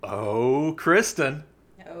Oh, Kristen.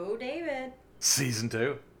 Oh, David. Season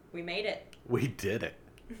 2. We made it. We did it.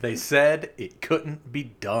 They said it couldn't be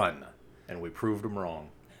done. And we proved them wrong.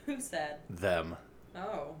 Who said? Them.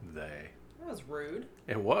 Oh, They. that was rude.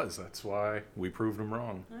 It was. That's why we proved them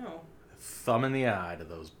wrong. Oh. Thumb in the eye to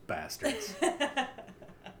those bastards.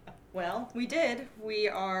 Well, we did. We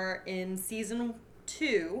are in season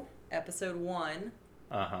 2, episode 1,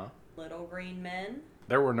 Uh-huh. Little Green Men.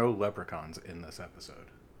 There were no leprechauns in this episode.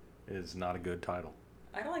 It is not a good title.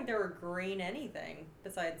 I don't think there were green anything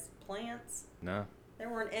besides plants. No. There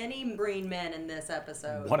weren't any green men in this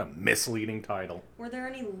episode. What a misleading title. Were there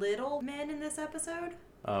any little men in this episode?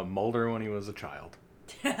 Mulder when he was a child.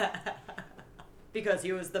 Because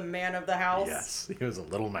he was the man of the house? Yes, he was a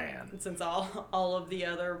little man. Since all of the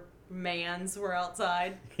other mans were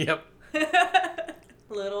outside. Yep.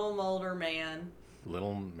 Little Mulder man.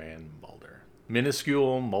 Little man Mulder.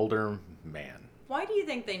 Minuscule Mulder man. Why do you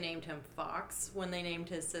think they named him Fox when they named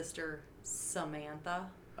his sister Samantha?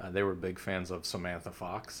 They were big fans of Samantha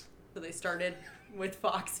Fox. So they started with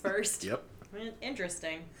Fox first? Yep.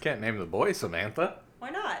 Interesting. Can't name the boy Samantha. Why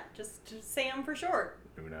not? Just Sam for short.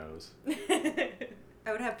 Who knows?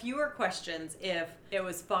 I would have fewer questions if it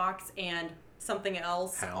was Fox and something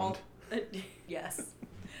else. Hound. Yes.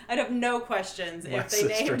 I'd have no questions My if they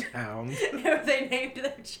sister named Hound. if they named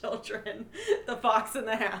their children the Fox and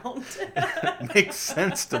the Hound. Makes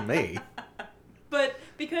sense to me. But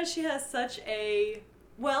because she has such a,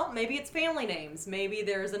 well, maybe it's family names. Maybe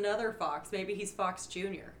there's another Fox. Maybe he's Fox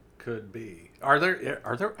Jr. Could be. Are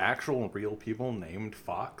there actual real people named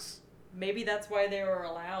Fox? Maybe that's why they were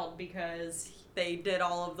allowed, because they did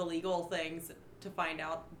all of the legal things to find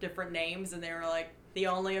out different names, and they were like, the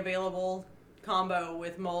only available combo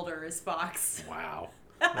with Mulder is Fox. Wow.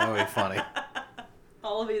 That would be funny.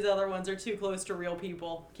 All of these other ones are too close to real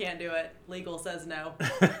people. Can't do it. Legal says no.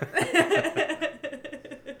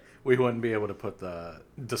 We wouldn't be able to put the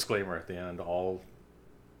disclaimer at the end. All.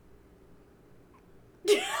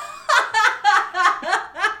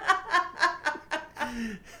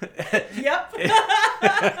 Yep.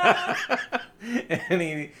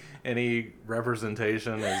 Any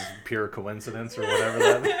representation is pure coincidence or whatever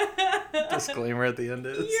that disclaimer at the end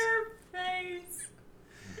is. Your face.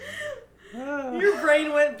 Your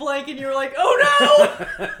brain went blank and you were like, oh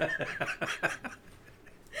no!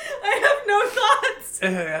 I have no thoughts.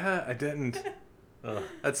 Yeah, I didn't.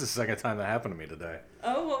 That's the second time that happened to me today.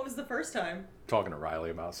 Oh, what was the first time? Talking to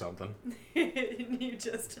Riley about something. You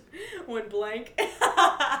just went blank.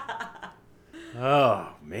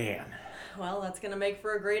 Oh, man. Well, that's going to make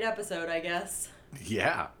for a great episode, I guess.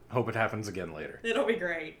 Yeah. Hope it happens again later. It'll be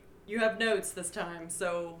great. You have notes this time,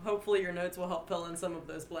 so hopefully your notes will help fill in some of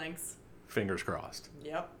those blanks. Fingers crossed.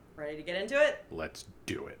 Yep. Ready to get into it? Let's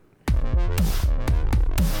do it.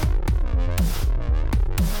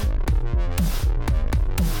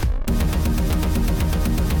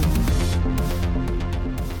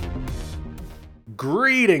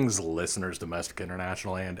 Greetings, listeners, domestic,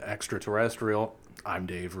 international, and extraterrestrial. I'm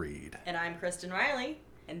Dave Reed. And I'm Kristen Riley,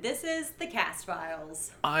 and this is The Cast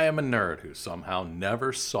Files. I am a nerd who somehow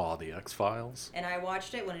never saw The X-Files. And I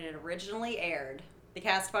watched it when it originally aired. The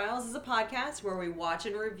Cast Files is a podcast where we watch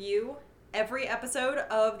and review every episode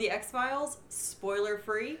of The X-Files,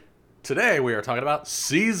 spoiler-free. Today we are talking about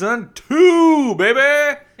Season 2,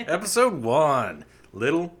 baby! Episode 1,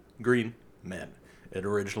 Little Green Men. It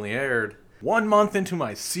originally aired 1 month into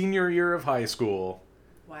my senior year of high school.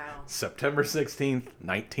 Wow. September 16th,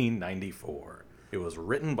 1994. It was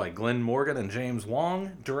written by Glenn Morgan and James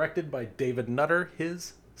Wong, directed by David Nutter,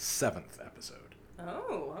 his 7th episode.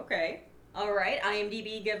 Oh, okay. All right,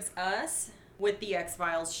 IMDb gives us with The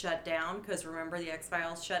X-Files shut down, because remember The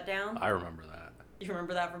X-Files shut down? I remember that. You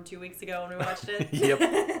remember that from 2 weeks ago when we watched it?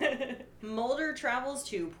 Yep. Mulder travels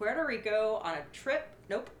to Puerto Rico on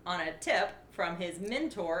a tip from his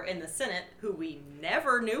mentor in the Senate, who we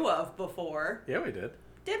never knew of before. Yeah, we did.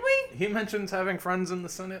 Did we? He mentions having friends in the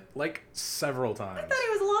Senate, like, several times. I thought he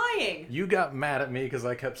was lying. You got mad at me because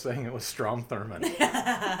I kept saying it was Strom Thurmond.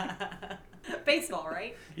 Baseball,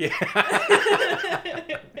 right? Yeah.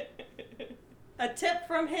 A tip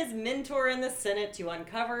from his mentor in the Senate to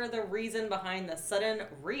uncover the reason behind the sudden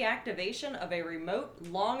reactivation of a remote,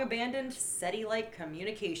 long-abandoned SETI-like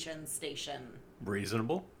communications station.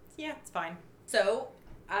 Reasonable. Yeah, it's fine. So,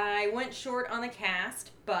 I went short on the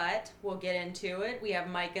cast, but we'll get into it. We have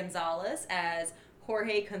Mike Gonzalez as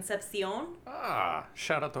Jorge Concepcion. Ah,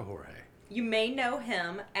 shout out to Jorge. You may know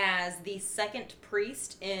him as the second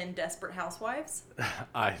priest in Desperate Housewives.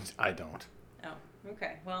 I don't. Oh,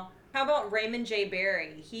 okay. Well, how about Raymond J.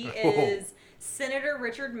 Barry? He is Senator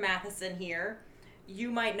Richard Matheson here. You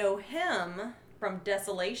might know him from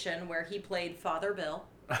Desolation, where he played Father Bill.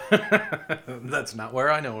 That's not where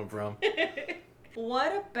I know him from.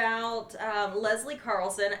 What about Leslie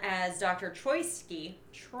Carlson as Dr. Troitsky?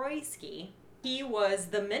 He was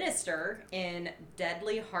the minister in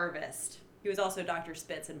Deadly Harvest. He was also Dr.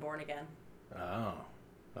 Spitz in Born Again. Oh,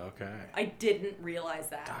 okay. I didn't realize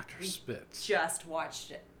that. Dr. Spitz. Just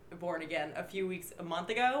watched it, Born Again, a month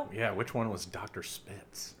ago. Yeah, which one was Dr.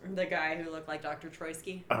 Spitz? The guy who looked like Dr.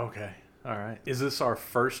 Troitsky. Okay. All right. Is this our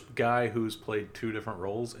first guy who's played 2 different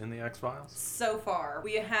roles in the X-Files? So far,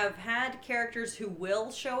 we have had characters who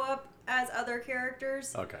will show up as other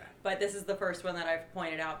characters. Okay. But this is the first one that I've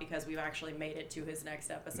pointed out because we've actually made it to his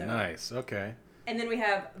next episode. Nice. Okay. And then we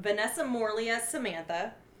have Vanessa Morley as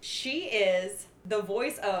Samantha. She is the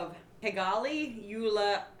voice of Higali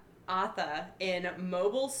Yula Atha in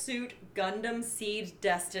Mobile Suit Gundam Seed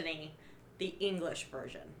Destiny, the English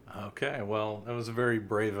version. Okay. Well, that was very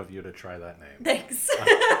brave of you to try that name. Thanks.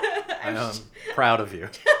 I am proud of you.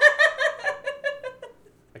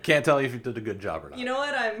 I can't tell you if you did a good job or not. You know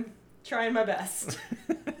what? I'm trying my best.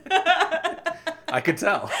 I could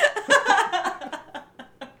tell.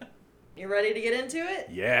 You ready to get into it?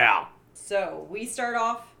 Yeah. So we start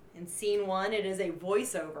off in scene 1. It is a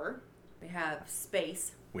voiceover. We have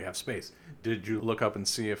space. We have space. Did you look up and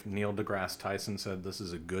see if Neil deGrasse Tyson said this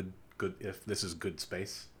is a good if this is good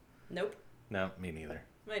space? Nope. No, me neither.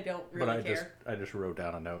 I don't really But care. I just wrote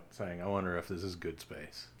down a note saying I wonder if this is good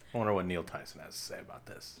space. I wonder what Neil Tyson has to say about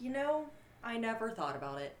this. You know, I never thought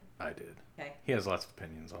about it. I did. Okay. He has lots of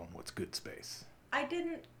opinions on what's good space. I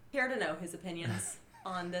didn't care to know his opinions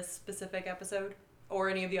on this specific episode or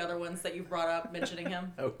any of the other ones that you've brought up mentioning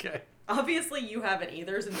him. Okay. Obviously, you haven't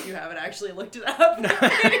either since you haven't actually looked it up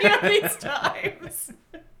any of these times.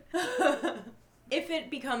 If it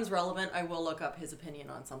becomes relevant, I will look up his opinion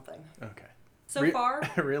on something. Okay. So far,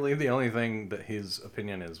 Really, the only thing that his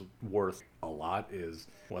opinion is worth a lot is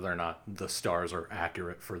whether or not the stars are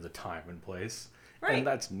accurate for the time and place. Right. And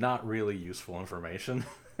that's not really useful information.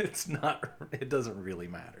 It doesn't really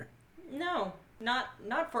matter. no,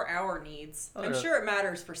 not for our needs. I'm Okay. sure it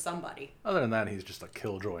matters for somebody. Other than that, he's just a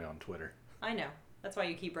killjoy on Twitter. I know. That's why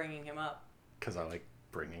you keep bringing him up. Because I like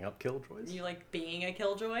bringing up killjoys. You like being a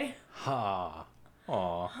killjoy? Ha.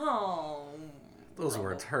 Aw. Oh. Those grumble.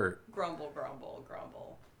 words hurt. Grumble, grumble,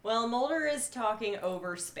 grumble. Well, Mulder is talking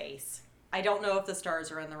over space. I don't know if the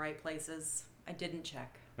stars are in the right places. I didn't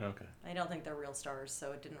check. Okay. I don't think they're real stars,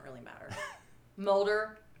 so it didn't really matter.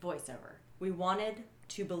 Mulder, voiceover. We wanted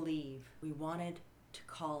to believe. We wanted to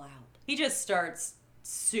call out. He just starts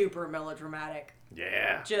super melodramatic.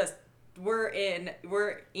 Yeah. Just, we're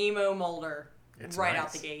emo Mulder It's right nice.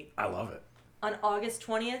 out the gate. I love it. On August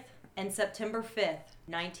 20th and September 5th,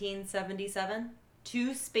 1977,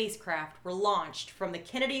 2 spacecraft were launched from the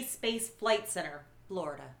Kennedy Space Flight Center,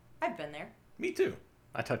 Florida. I've been there. Me too.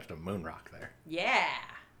 I touched a moon rock there. Yeah.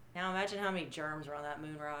 Now imagine how many germs are on that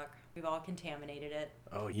moon rock. We've all contaminated it.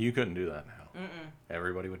 Oh, you couldn't do that now. Mm-mm.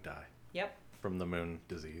 Everybody would die Yep. from the moon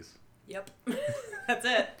disease. Yep. That's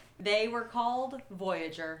it. They were called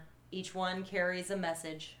Voyager. Each one carries a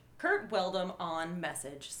message. Kurt Weldon on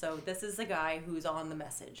message. So this is the guy who's on the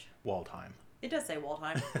message. Waldheim. It does say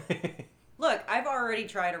Waldheim. Look, I've already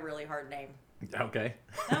tried a really hard name. Okay.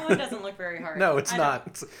 That one doesn't look very hard. No, it's I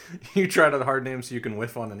not. You tried a hard name so you can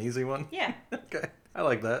whiff on an easy one? Yeah. Okay. I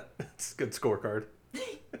like that. It's a good scorecard.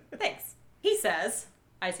 Thanks. He says,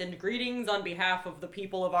 I send greetings on behalf of the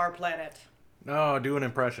people of our planet. No, do an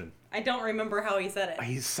impression. I don't remember how he said it.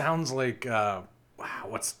 He sounds like, wow,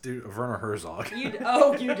 Werner Herzog. You do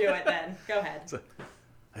it then. Go ahead.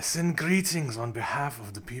 I send greetings on behalf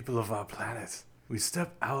of the people of our planet. We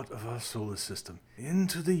step out of our solar system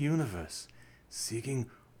into the universe, seeking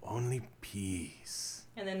only peace.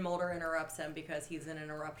 And then Mulder interrupts him because he's an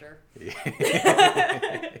interrupter.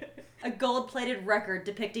 A gold-plated record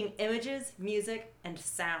depicting images, music, and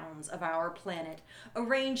sounds of our planet,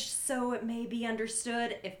 arranged so it may be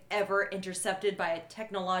understood if ever intercepted by a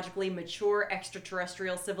technologically mature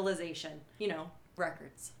extraterrestrial civilization. You know,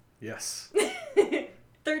 records. Yes.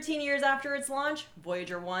 13 years after its launch,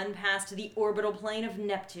 Voyager 1 passed the orbital plane of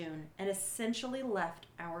Neptune and essentially left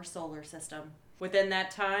our solar system. Within that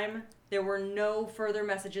time, there were no further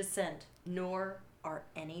messages sent, nor are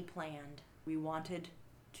any planned. We wanted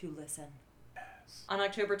to listen. Yes. On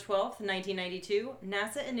October 12th, 1992,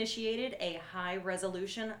 NASA initiated a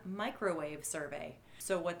high-resolution microwave survey.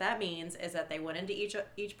 So what that means is that they went into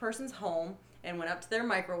each person's home and went up to their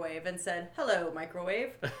microwave and said, "Hello,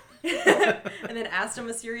 microwave," and then asked them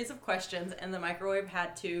a series of questions, and the microwave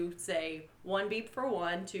had to say 1 beep for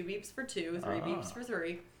 1, 2 beeps for 2, 3 beeps for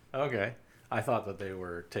 3. Okay. I thought that they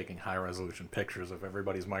were taking high-resolution pictures of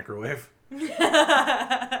everybody's microwave.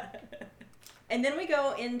 And then we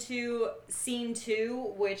go into scene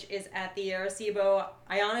 2, which is at the Arecibo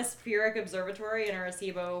Ionospheric Observatory in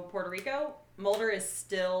Arecibo, Puerto Rico. Mulder is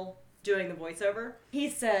still doing the voiceover. He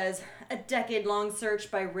says, a decade-long search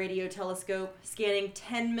by radio telescope, scanning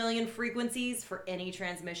 10 million frequencies for any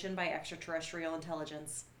transmission by extraterrestrial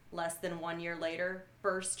intelligence. Less than 1 year later,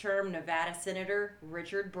 first-term Nevada Senator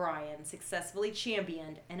Richard Bryan successfully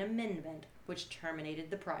championed an amendment which terminated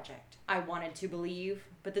the project. I wanted to believe,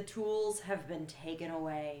 but the tools have been taken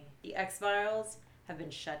away. The X-Files have been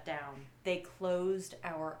shut down. They closed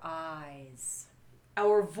our eyes.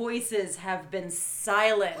 Our voices have been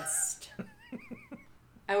silenced.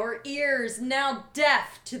 Our ears now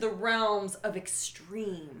deaf to the realms of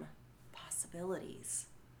extreme possibilities.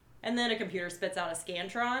 And then a computer spits out a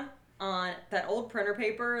Scantron on that old printer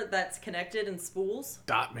paper that's connected in spools.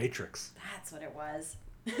 Dot matrix. That's what it was.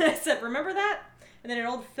 I said, remember that? And then an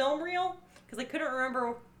old film reel, because I couldn't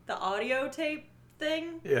remember the audio tape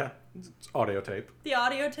thing. Yeah, it's audio tape. The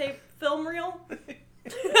audio tape film reel.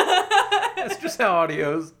 That's just how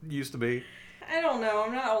audios used to be. I don't know.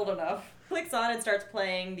 I'm not old enough. Clicks on and starts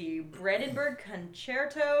playing the Brandenburg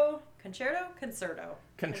Concerto.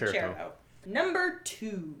 Number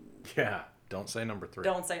 2. Yeah, don't say number 3.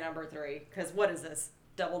 Don't say number 3, because what is this?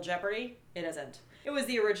 Double Jeopardy? It isn't. It was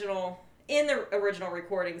the original. In the original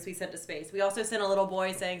recordings we sent to space, we also sent a little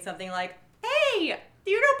boy saying something like, hey,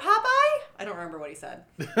 do you know Popeye? I don't remember what he said.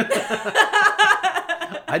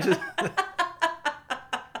 I just...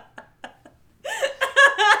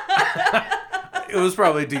 It was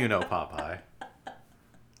probably, do you know Popeye?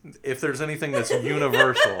 If there's anything that's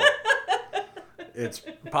universal, it's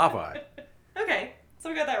Popeye. Okay, so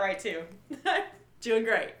we got that right too. Doing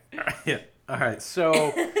great. Yeah. All right,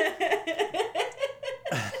 so...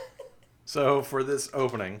 So for this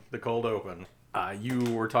opening, the cold open, you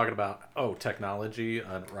were talking about, technology,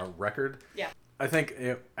 a record. Yeah. I think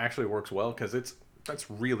it actually works well because it's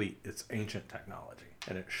ancient technology.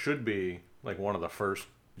 And it should be like one of the first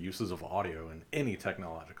uses of audio in any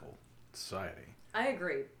technological society. I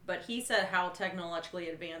agree, but he said how technologically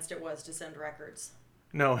advanced it was to send records.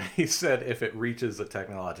 No, he said if it reaches a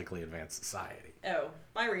technologically advanced society. Oh,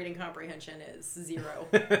 my reading comprehension is 0.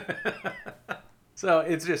 So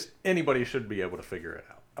it's just, anybody should be able to figure it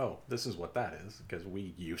out. Oh, this is what that is, because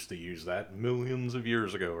we used to use that millions of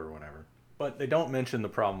years ago or whatever. But they don't mention the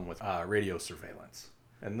problem with radio surveillance.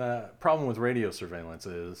 And the problem with radio surveillance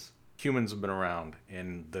is humans have been around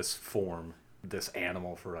in this form, this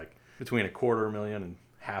animal, for like between 250,000 and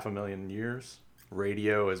 500,000 years.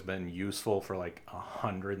 Radio has been useful for like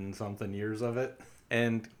 100 and something years of it.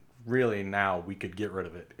 And really now we could get rid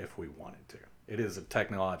of it if we wanted to. It is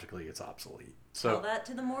technologically, it's obsolete. So tell that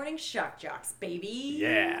to the morning shock jocks, baby.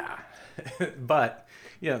 Yeah. But,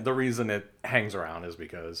 yeah, the reason it hangs around is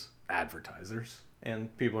because advertisers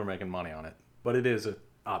and people are making money on it. But it is an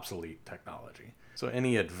obsolete technology. So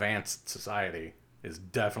any advanced society is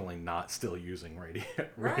definitely not still using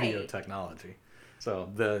radio technology. So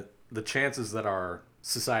the chances that our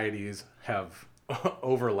societies have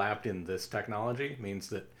overlapped in this technology means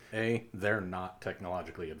that A, they're not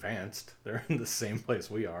technologically advanced. They're in the same place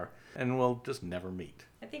we are. And we'll just never meet.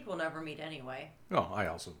 I think we'll never meet anyway. Oh, I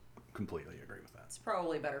also completely agree with that. It's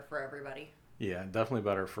probably better for everybody. Yeah, definitely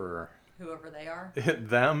better for... whoever they are.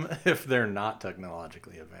 Them if they're not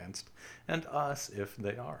technologically advanced. And us if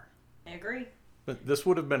they are. I agree. But this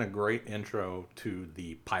would have been a great intro to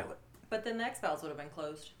the pilot. But then the X-Files would have been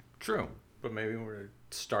closed. True. But maybe we're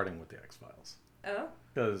starting with the X-Files. Oh?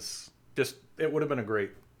 Because it would have been a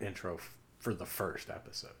great intro for the first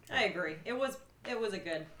episode. I agree. It was a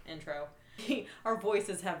good intro. Our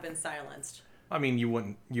voices have been silenced. I mean,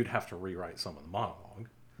 you'd have to rewrite some of the monologue,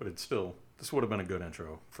 but this would have been a good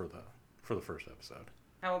intro for the first episode.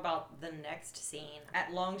 How about the next scene?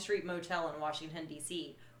 At Longstreet Motel in Washington,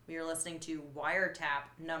 D.C., we are listening to Wiretap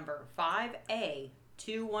number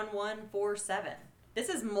 5A21147. This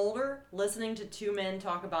is Mulder listening to two men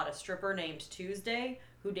talk about a stripper named Tuesday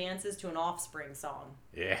who dances to an Offspring song.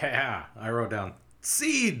 Yeah, I wrote down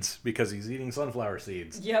seeds because he's eating sunflower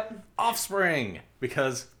seeds. Yep. Offspring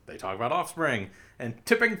because they talk about Offspring. And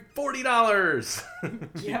tipping $40.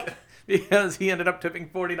 Yep. Because he ended up tipping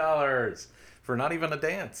 $40 for not even a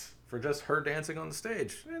dance, for just her dancing on the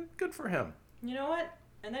stage. And good for him. You know what?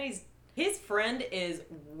 And then his friend is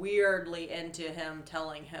weirdly into him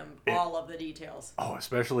telling him all of the details. Oh,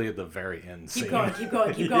 especially at the very end scene. Keep going, keep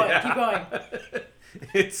going, keep going, keep going.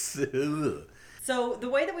 It's... So the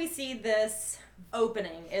way that we see this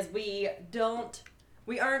opening is we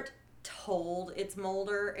aren't told it's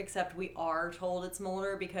Mulder, except we are told it's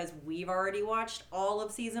Mulder because we've already watched all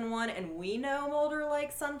of season 1 and we know Mulder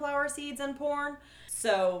likes sunflower seeds and porn.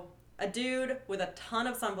 So a dude with a ton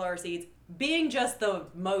of sunflower seeds being just the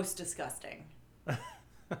most disgusting.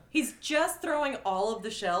 He's just throwing all of the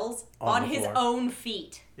shells on his own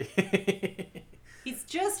feet. He's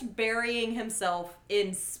just burying himself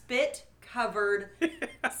in spit-covered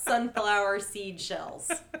sunflower seed shells.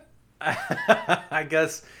 I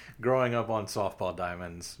guess growing up on softball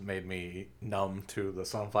diamonds made me numb to the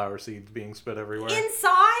sunflower seeds being spit everywhere.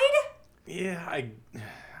 Inside? Yeah,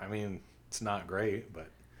 I mean, it's not great, but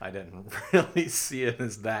I didn't really see it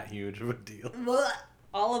as that huge of a deal. Blech.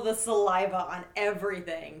 All of the saliva on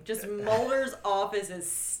everything. Just Mulder's office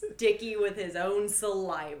is sticky with his own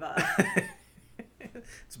saliva.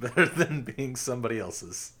 It's better than being somebody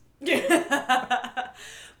else's. But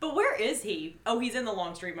where is he? Oh, he's in the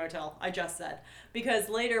Longstreet Motel, I just said. Because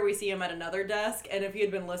later we see him at another desk, and if he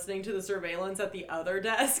had been listening to the surveillance at the other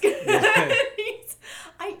desk, you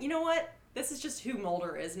know what? This is just who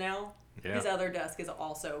Mulder is now. Yeah. His other desk is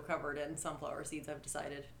also covered in sunflower seeds, I've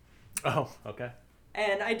decided. Oh, okay.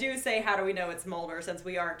 And I do say, how do we know it's Mulder, since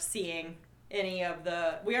we aren't seeing we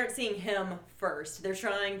aren't seeing him first. They're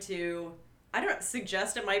trying to,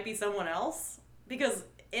 suggest it might be someone else, because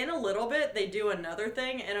in a little bit they do another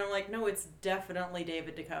thing, and I'm like, no, it's definitely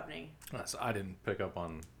David Duchovny. So I didn't pick up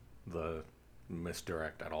on the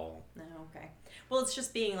misdirect at all. No, okay. Well, it's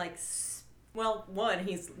just being like, well, one,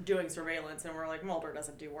 he's doing surveillance, and we're like, Mulder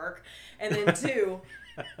doesn't do work, and then two,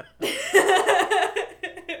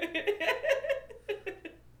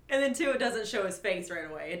 and then two, it doesn't show his face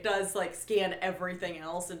right away. It does like scan everything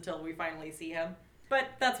else until we finally see him. But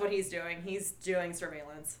that's what he's doing. He's doing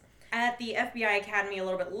surveillance. At the FBI Academy a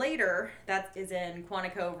little bit later, that is in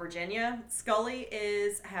Quantico, Virginia, Scully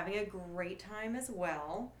is having a great time as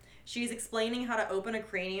well. She's explaining how to open a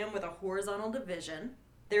cranium with a horizontal division.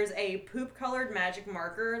 There's a poop-colored magic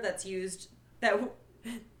marker that's used that...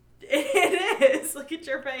 It is! Look at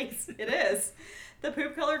your face. It is. The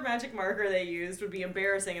poop-colored magic marker they used would be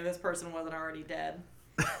embarrassing if this person wasn't already dead.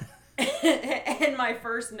 And my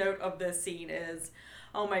first note of this scene is,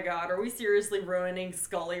 oh my god, are we seriously ruining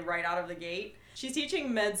Scully right out of the gate? She's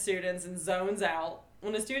teaching med students and zones out.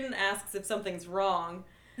 When a student asks if something's wrong,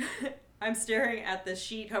 I'm staring at the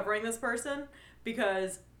sheet covering this person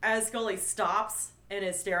because as Scully stops and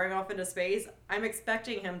is staring off into space, I'm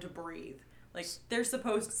expecting him to breathe. Like,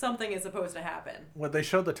 something is supposed to happen. When they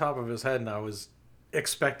showed the top of his head, and I was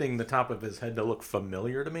expecting the top of his head to look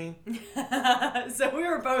familiar to me. So we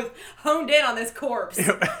were both honed in on this corpse.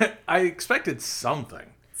 I expected something.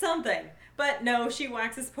 Something. But no, she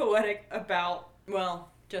waxes poetic about,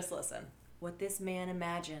 well, just listen. What this man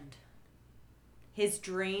imagined. His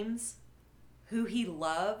dreams. Who he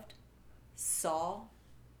loved. Saw.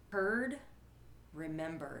 Heard.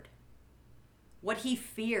 Remembered. What he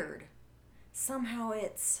feared. Somehow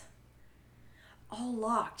it's all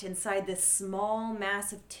locked inside this small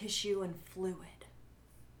mass of tissue and fluid.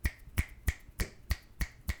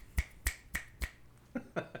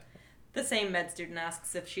 The same med student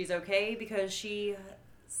asks if she's okay because she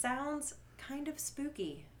sounds kind of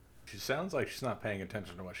spooky. She sounds like she's not paying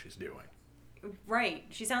attention to what she's doing. Right.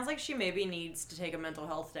 She sounds like she maybe needs to take a mental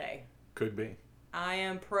health day. Could be. I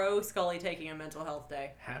am pro Scully taking a mental health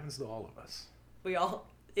day. Happens to all of us. We all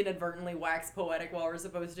inadvertently wax poetic while we're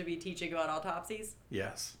supposed to be teaching about autopsies.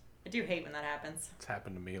 Yes. I do hate when that happens. It's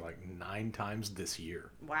happened to me like 9 times this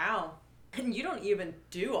year. Wow. And you don't even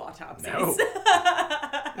do autopsies. No.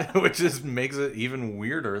 Which just makes it even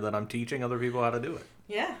weirder that I'm teaching other people how to do it.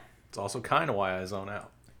 Yeah. It's also kind of why I zone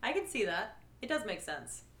out. I can see that. It does make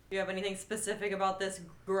sense. Do you have anything specific about this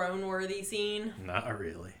groan-worthy scene? Not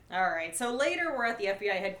really. All right. So later we're at the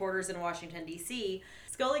FBI headquarters in Washington, D.C.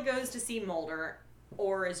 Scully goes to see Mulder,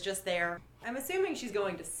 or is just there. I'm assuming she's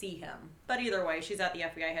going to see him. But either way, she's at the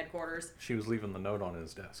FBI headquarters. She was leaving the note on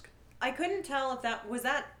his desk. I couldn't tell if that was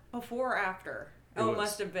before or after. It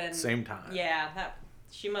must have been same time. Yeah,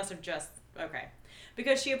 she must have just okay.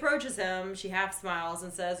 Because she approaches him, she half smiles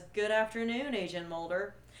and says, "Good afternoon, Agent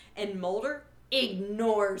Mulder." And Mulder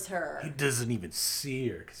ignores her. He doesn't even see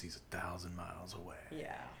her because he's 1,000 miles away.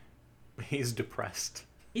 Yeah. He's depressed.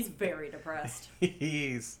 He's very depressed.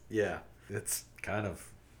 Yeah. It's kind of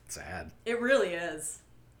sad. It really is.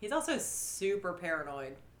 He's also super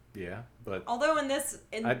paranoid. Yeah, but... Although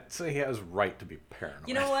I'd say he has right to be paranoid.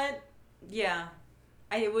 You know what? Yeah.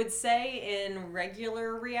 I would say in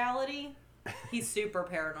regular reality, he's super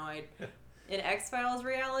paranoid. In X-Files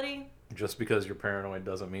reality... Just because you're paranoid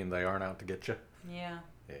doesn't mean they aren't out to get you. Yeah.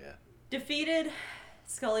 Yeah. Defeated,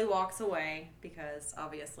 Scully walks away because,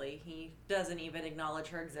 obviously, he doesn't even acknowledge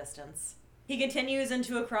her existence. He continues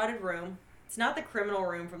into a crowded room. It's not the criminal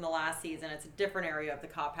room from the last season. It's a different area of the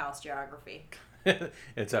cop house geography.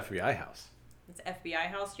 It's FBI house. It's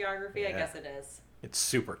FBI house geography? Yeah. I guess it is. It's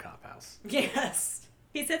super cop house. Yes.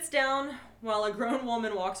 He sits down while a grown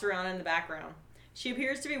woman walks around in the background. She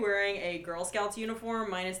appears to be wearing a Girl Scouts uniform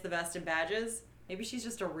minus the vest and badges. Maybe she's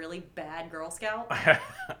just a really bad Girl Scout.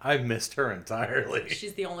 I missed her entirely.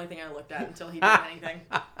 She's the only thing I looked at until he did anything.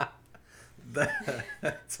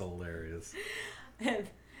 That's hilarious.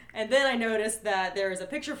 And then I noticed that there is a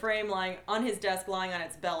picture frame lying on his desk lying on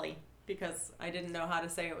its belly because I didn't know how to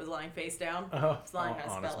say it was lying face down. It's lying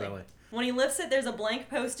on its belly. When he lifts it, there's a blank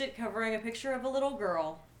post-it covering a picture of a little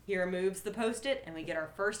girl. He removes the post-it and we get our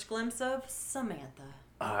first glimpse of Samantha.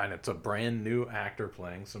 And it's a brand new actor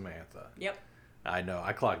playing Samantha. Yep. I know.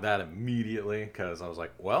 I clocked that immediately because I was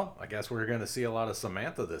like, well, I guess we're going to see a lot of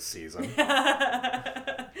Samantha this season.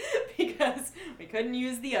 Because we couldn't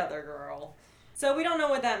use the other girl. So we don't know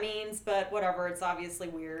what that means, but whatever. It's obviously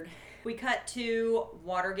weird. We cut to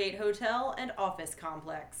Watergate Hotel and office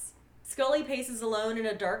complex. Scully paces alone in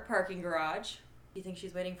a dark parking garage. Do you think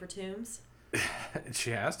she's waiting for Toombs? She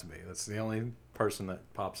has to be. That's the only person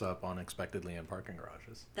that pops up unexpectedly in parking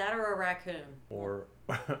garages. That or a raccoon. Or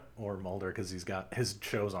Mulder, because his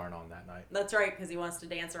shows aren't on that night. That's right, because he wants to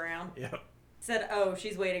dance around. Yeah. Said, oh,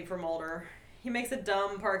 she's waiting for Mulder. He makes a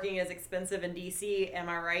dumb parking is expensive in DC, am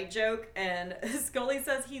I right joke, and Scully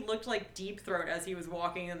says he looked like Deep Throat as he was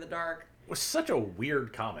walking in the dark. It was such a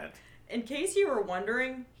weird comment. In case you were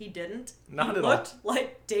wondering, he didn't. Not he at all. looked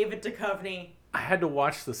like David Duchovny. I had to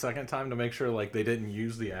watch the second time to make sure like they didn't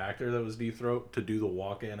use the actor that was Deep Throat to do the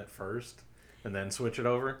walk-in at first and then switch it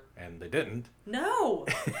over, and they didn't. No.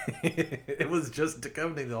 It was just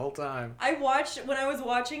Duchovny the whole time. I watched when I was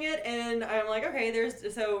watching it, and I'm like, okay,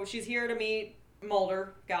 so she's here to meet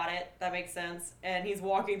Mulder. Got it. That makes sense. And he's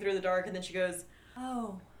walking through the dark, and then she goes,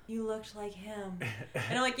 "Oh, you looked like him."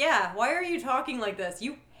 And I'm like, yeah. Why are you talking like this?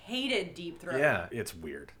 You hated Deep Throat. Yeah, it's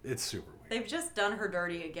weird. It's super weird. They've just done her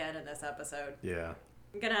dirty again in this episode. Yeah.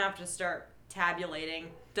 I'm gonna have to start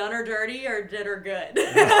tabulating. Done her dirty or did her good?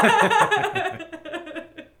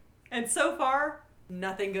 And so far,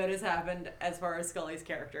 nothing good has happened as far as Scully's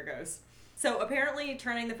character goes. So apparently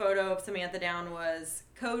turning the photo of Samantha down was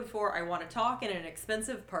code for I want to talk in an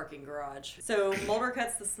expensive parking garage. So Mulder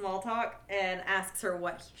cuts the small talk and asks her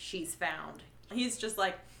what she's found. He's just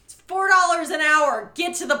like, it's $4 an hour.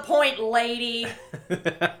 Get to the point, lady.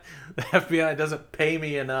 The FBI doesn't pay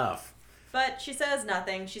me enough. But she says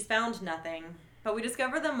nothing. She's found nothing. But we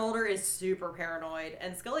discover that Mulder is super paranoid,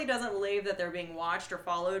 and Scully doesn't believe that they're being watched or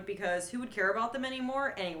followed because who would care about them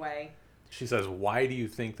anymore anyway? She says, why do you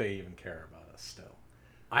think they even care about us still?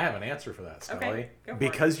 I have an answer for that, Scully. Okay, go for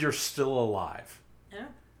because you're still alive. Yeah,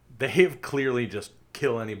 They have clearly just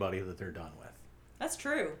kill anybody that they're done with. that's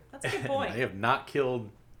true. That's a good point. They have not killed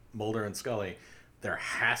Mulder and Scully. There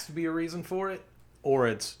has to be a reason for it, or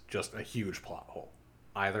it's just a huge plot hole.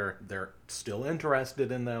 Either they're still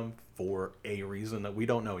interested in them for a reason that we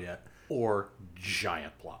don't know yet, or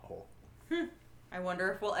giant plot hole. I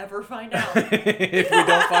wonder if we'll ever find out. If we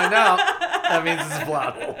don't find out, that means it's a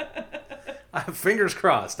plot hole. Fingers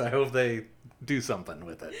crossed. I hope they do something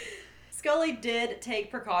with it. Scully did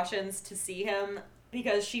take precautions to see him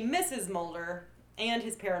because she misses Mulder and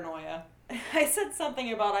his paranoia. I said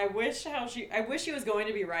something about I wish she was going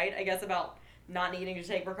to be right, I guess, about not needing to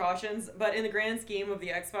take precautions, but in the grand scheme of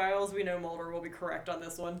the X-Files, we know Mulder will be correct on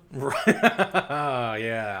this one. Right.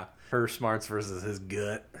 Yeah. Her smarts versus his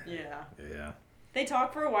gut. Yeah. Yeah. They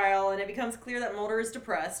talk for a while, and it becomes clear that Mulder is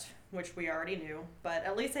depressed, which we already knew, but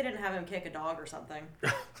at least they didn't have him kick a dog or something.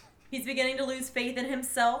 He's beginning to lose faith in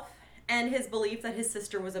himself and his belief that his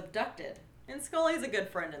sister was abducted. And Scully's a good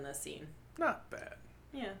friend in this scene. Not bad.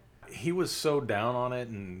 Yeah. He was so down on it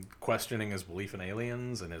and questioning his belief in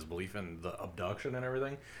aliens and his belief in the abduction and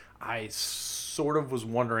everything. I sort of was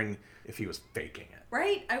wondering if he was faking it.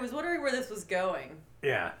 Right? I was wondering where this was going.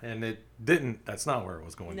 Yeah, and it didn't. That's not where it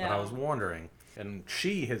was going, but I No. was wondering. And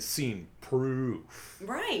she has seen proof.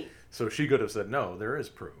 Right. So she could have said, no, there is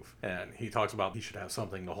proof. And he talks about he should have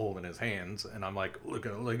something to hold in his hands. And I'm like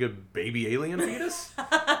a baby alien fetus?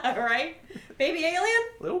 Right? Baby alien?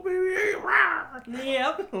 Little baby alien.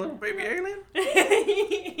 Yep. Little baby alien?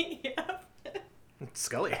 Yep.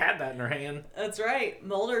 Scully had that in her hand. That's right.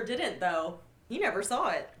 Mulder didn't, though. He never saw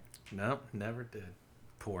it. Nope, never did.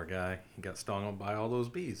 Poor guy. He got stung by all those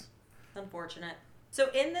bees. Unfortunate. So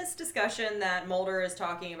in this discussion that Mulder is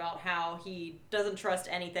talking about how he doesn't trust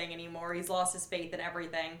anything anymore, he's lost his faith in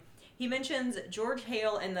everything, He mentions George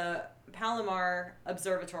Hale and the Palomar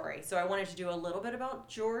Observatory. So I wanted to do a little bit about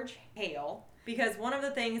George Hale because one of the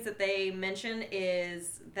things that they mention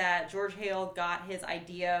is that George Hale got his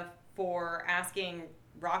idea for asking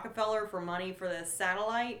Rockefeller for money for the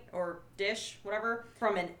satellite or dish, whatever,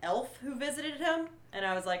 from an elf who visited him. And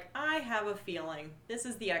I was like, I have a feeling this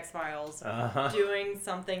is the X-Files doing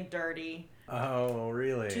something dirty. Oh,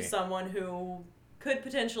 really? To someone who could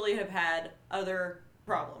potentially have had other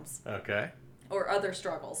problems. Okay. Or other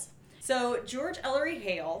struggles. So, George Ellery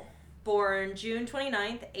Hale, born June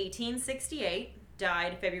 29th, 1868,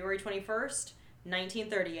 died February 21st,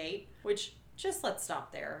 1938, which, just let's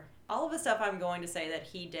stop there. All of the stuff I'm going to say that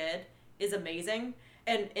he did is amazing.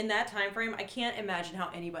 And in that time frame, I can't imagine how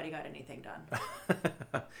anybody got anything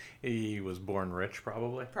done. He was born rich,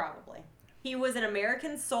 probably? Probably. He was an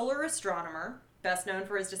American solar astronomer, best known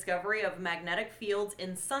for his discovery of magnetic fields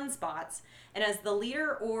in sunspots, and as the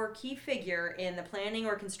leader or key figure in the planning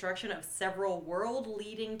or construction of several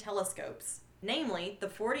world-leading telescopes, namely the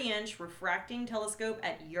 40-inch refracting telescope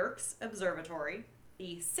at Yerkes Observatory,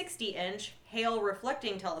 the 60-inch Hale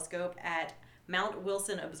reflecting telescope at Mount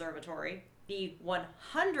Wilson Observatory, the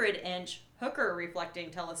 100-inch Hooker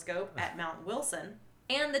reflecting telescope at Mount Wilson,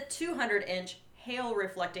 and the 200-inch Hale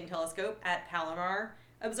reflecting telescope at Palomar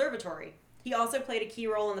Observatory. He also played a key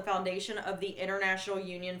role in the foundation of the International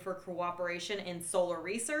Union for Cooperation in Solar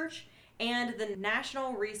Research and the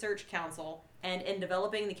National Research Council, and in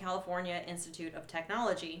developing the California Institute of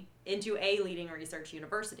Technology into a leading research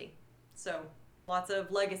university. So, lots of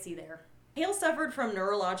legacy there. Hale suffered from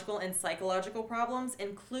neurological and psychological problems,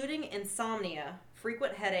 including insomnia,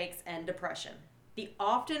 frequent headaches, and depression. The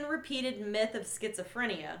often repeated myth of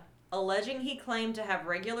schizophrenia, alleging he claimed to have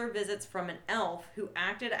regular visits from an elf who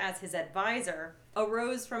acted as his advisor,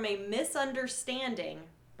 arose from a misunderstanding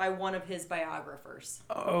by one of his biographers.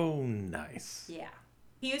 Oh, nice. Yeah.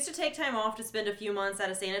 He used to take time off to spend a few months at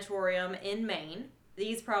a sanatorium in Maine.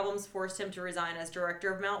 These problems forced him to resign as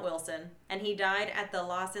director of Mount Wilson, and he died at the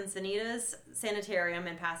Las Encinitas Sanitarium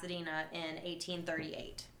in Pasadena in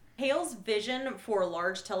 1838. Hale's vision for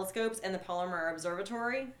large telescopes and the Palomar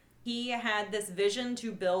Observatory, he had this vision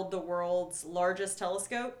to build the world's largest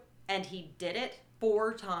telescope, and he did it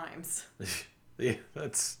 4 times. Yeah,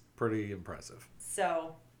 that's pretty impressive.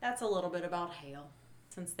 So, that's a little bit about Hale.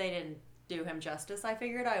 Since they didn't do him justice, I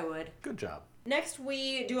figured I would. Good job. Next,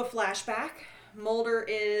 we do a flashback. Mulder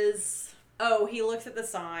he looks at the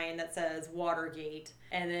sign that says Watergate,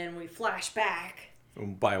 and then we flash back.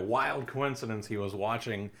 By a wild coincidence, he was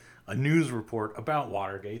watching a news report about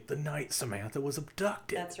Watergate the night Samantha was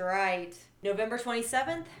abducted. That's right. November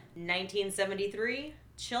 27th, 1973,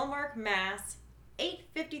 Chilmark, Mass,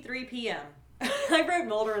 8:53 p.m. I wrote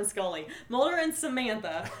Mulder and Scully. Mulder and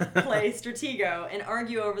Samantha play Stratego and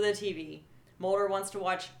argue over the TV. Mulder wants to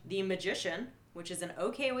watch The Magician, which is an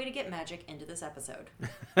okay way to get magic into this episode.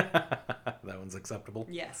 That one's acceptable.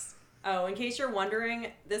 Yes. Oh, in case you're wondering,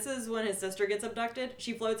 this is when his sister gets abducted.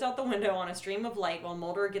 She floats out the window on a stream of light while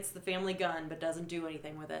Mulder gets the family gun but doesn't do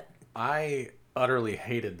anything with it. I utterly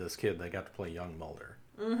hated this kid that got to play young Mulder.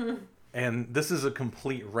 Mm-hmm. And this is a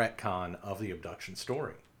complete retcon of the abduction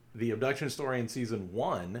story. The abduction story in season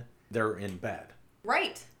 1, they're in bed.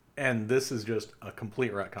 Right. And this is just a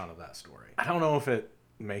complete retcon of that story. I don't know if it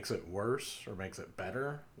makes it worse or makes it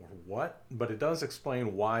better or what, but it does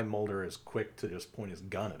explain why Mulder is quick to just point his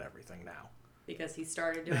gun at everything now. Because he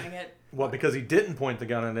started doing it. Well, because he didn't point the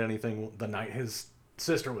gun at anything the night his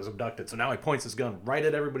sister was abducted, so now he points his gun right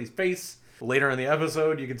at everybody's face. Later in the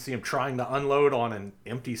episode, you can see him trying to unload on an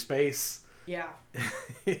empty space. Yeah.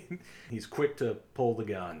 He's quick to pull the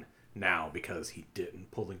gun now because he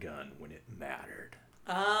didn't pull the gun when it mattered.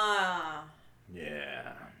 Ah.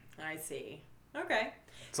 Yeah. I see. Okay.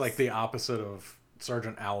 It's like the opposite of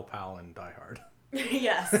Sergeant Owl Pal in Die Hard.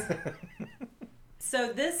 Yes.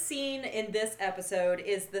 So this scene in this episode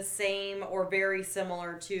is the same or very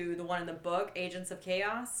similar to the one in the book, Agents of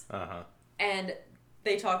Chaos. Uh-huh. And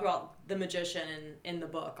they talk about the magician in the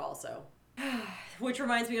book also. Which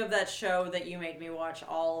reminds me of that show that you made me watch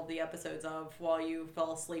all of the episodes of while you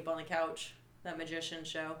fell asleep on the couch. That magician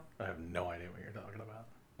show. I have no idea what you're talking about.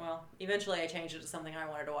 Well, eventually I changed it to something I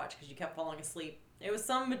wanted to watch because you kept falling asleep. It was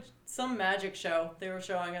some magic show. They were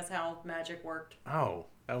showing us how magic worked. Oh,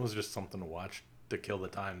 that was just something to watch to kill the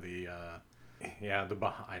time.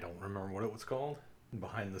 I don't remember what it was called.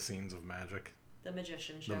 Behind the scenes of magic. The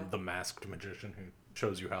magician show. The masked magician who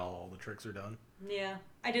shows you how all the tricks are done. Yeah.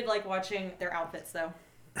 I did like watching their outfits, though.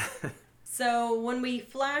 So when we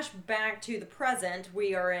flash back to the present,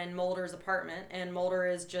 we are in Mulder's apartment, and Mulder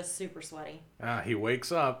is just super sweaty. He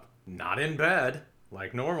wakes up, not in bed,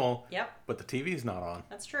 like normal. Yep, But the TV's not on.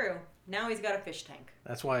 that's true. Now he's got a fish tank.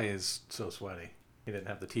 That's why he's so sweaty. He didn't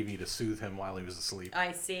have the TV to soothe him while he was asleep.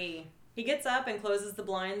 I see. He gets up and closes the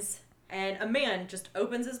blinds, and a man just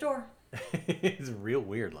opens his door. It's real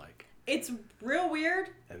weird, like. It's real weird.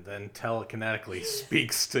 And then telekinetically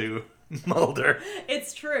speaks to Mulder.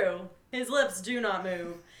 It's true. His lips do not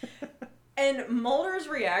move. And Mulder's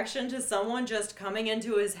reaction to someone just coming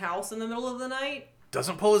into his house in the middle of the night.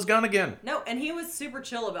 Doesn't pull his gun again. No, and he was super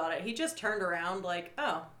chill about it. He just turned around like,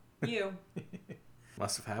 oh, you.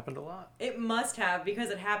 Must have happened a lot. It must have, because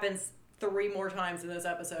it happens 3 more times in this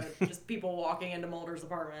episode. Just people walking into Mulder's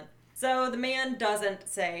apartment. So the man doesn't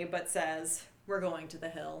say, but says, we're going to the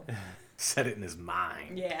Hill. Said it in his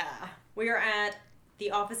mind. Yeah. We are at the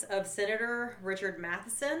office of Senator Richard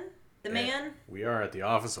Matheson. The man? We are at the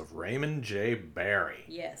office of Raymond J. Barry.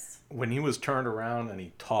 Yes. When he was turned around and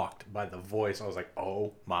he talked by the voice, I was like,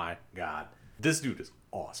 oh my God. This dude is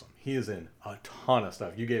awesome. He is in a ton of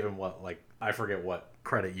stuff. You gave him I forget what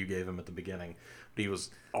credit you gave him at the beginning. But he was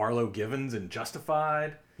Arlo Givens in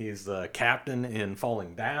Justified. He's the captain in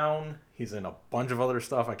Falling Down. He's in a bunch of other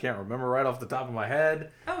stuff I can't remember right off the top of my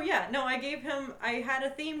head. Oh, yeah. No, I had a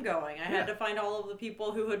theme going. I had to find all of the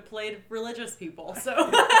people who had played religious people. So,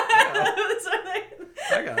 that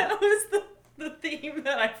was the theme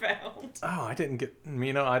that I found. Oh, I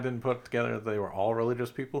didn't put together that they were all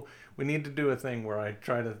religious people. We need to do a thing where I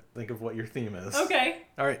try to think of what your theme is. Okay.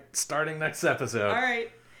 All right, starting next episode. All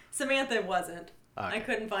right. Samantha wasn't. Okay. I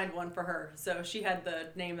couldn't find one for her, so she had the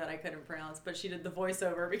name that I couldn't pronounce, but she did the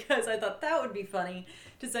voiceover because I thought that would be funny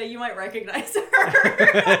to say you might recognize her.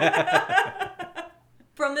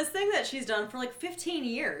 From this thing that she's done for like 15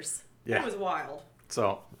 years. Yeah. It was wild.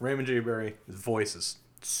 So, Raymond J. Barry, his voice is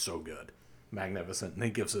so good. Magnificent. And he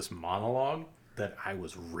gives this monologue that I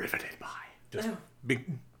was riveted by.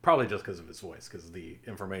 Probably just because of his voice, because the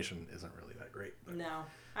information isn't really that great. But. No.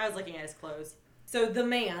 I was looking at his clothes. So the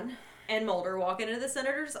man and Mulder walk into the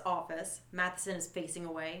senator's office. Matheson is facing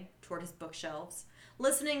away toward his bookshelves,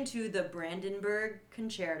 listening to the Brandenburg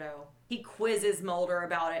Concerto. He quizzes Mulder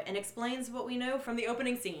about it and explains what we know from the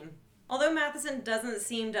opening scene. Although Matheson doesn't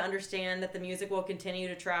seem to understand that the music will continue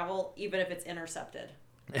to travel even if it's intercepted.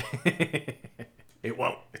 It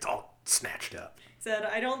won't. It's all snatched up. Said,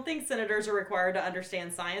 I don't think senators are required to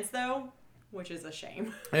understand science, though, which is a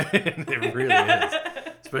shame. It really is.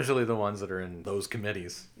 Especially the ones that are in those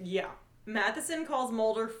committees. Yeah. Matheson calls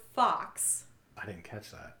Mulder Fox. I didn't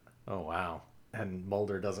catch that. Oh, wow. And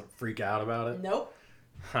Mulder doesn't freak out about it? Nope.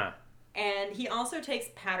 Huh. And he also takes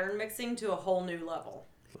pattern mixing to a whole new level.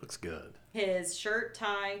 Looks good. His shirt,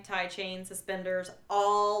 tie chain, suspenders,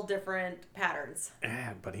 all different patterns.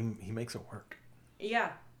 Yeah, but he makes it work.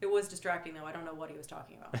 Yeah. It was distracting, though. I don't know what he was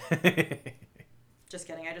talking about. Just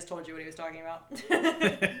kidding. I just told you what he was talking about.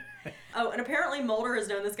 Oh, and apparently Mulder has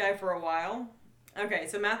known this guy for a while. Okay,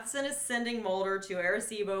 so Matheson is sending Mulder to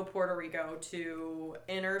Arecibo, Puerto Rico to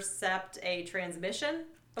intercept a transmission.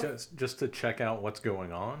 Just to check out what's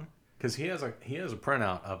going on. Because he has a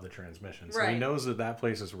printout of the transmission. So right. He knows that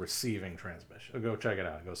place is receiving transmission. Go check it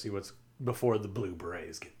out. Go see what's before the blue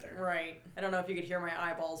berets get there. Right. I don't know if you could hear my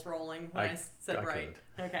eyeballs rolling when I said I right.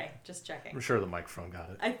 could. Okay, just checking. I'm sure the microphone got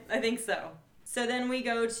it. I think so. So then we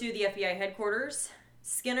go to the FBI headquarters.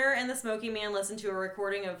 Skinner and the Smoking Man listen to a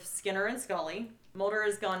recording of Skinner and Scully. Mulder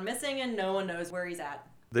has gone missing and no one knows where he's at.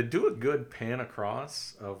 They do a good pan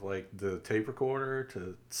across of like the tape recorder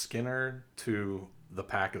to Skinner to the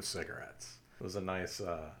pack of cigarettes. It was a nice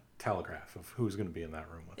telegraph of who's going to be in that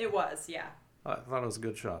room with him. It was, yeah. I thought it was a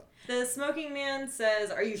good shot. The Smoking Man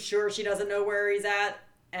says, "Are you sure she doesn't know where he's at?"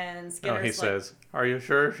 And Skinner's says, "Are you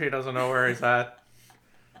sure she doesn't know where he's at?"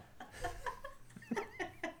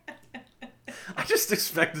 I just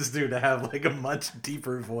expect this dude to have like a much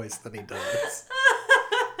deeper voice than he does.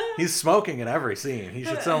 He's smoking in every scene. He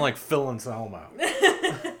should sound like Phil Anselmo.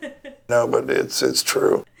 No, but it's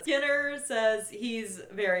true. Skinner says he's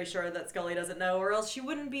very sure that Scully doesn't know, or else she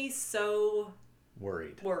wouldn't be so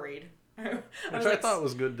worried. Which I thought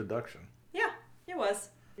was good deduction. Yeah, it was.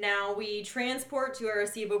 Now we transport to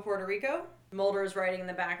Arecibo, Puerto Rico. Mulder is riding in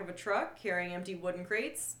the back of a truck carrying empty wooden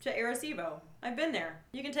crates to Arecibo. I've been there.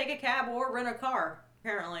 You can take a cab or rent a car,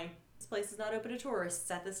 apparently. This place is not open to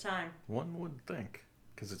tourists at this time. One would think,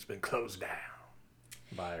 because it's been closed down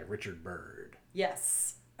by Richard Byrd.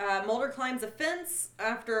 Yes. Mulder climbs a fence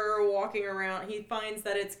after walking around. He finds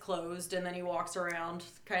that it's closed, and then he walks around,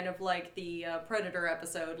 kind of like the Predator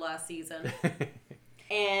episode last season.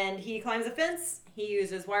 And he climbs a fence. He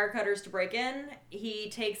uses wire cutters to break in. He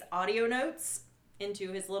takes audio notes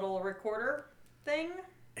into his little recorder thing.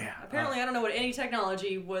 Yeah. Apparently, I don't know what any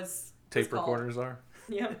technology was tape called. recorders are.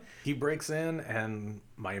 Yep. He breaks in, and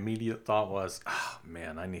my immediate thought was, oh,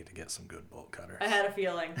 man, I need to get some good bolt cutters. I had a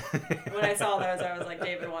feeling. When I saw those, I was like,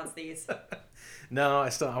 David wants these. No,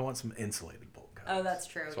 I want some insulated bolt cutters. Oh, that's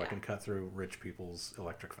true. So I yeah. can cut through rich people's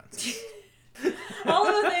electric fences. All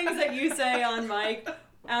of the things that you say on mic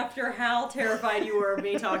after how terrified you were of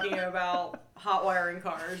me talking about hot wiring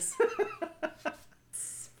cars.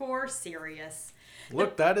 For serious.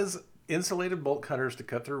 Look, that is insulated bolt cutters to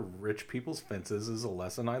cut through rich people's fences is a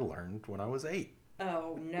lesson I learned when I was 8.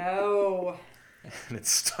 Oh no. And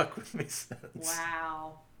it's stuck with me since.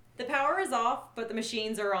 Wow. The power is off, but the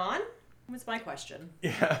machines are on? Was my question.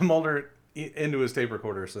 Yeah, Mulder into his tape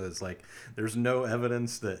recorder says, like, there's no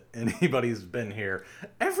evidence that anybody's been here.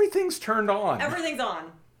 Everything's turned on. Everything's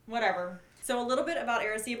on. Whatever. So a little bit about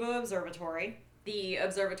Arecibo Observatory. The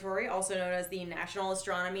observatory, also known as the National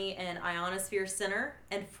Astronomy and Ionosphere Center,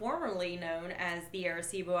 and formerly known as the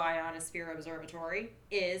Arecibo Ionosphere Observatory,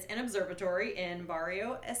 is an observatory in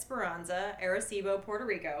Barrio Esperanza, Arecibo, Puerto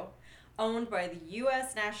Rico, owned by the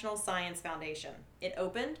U.S. National Science Foundation. It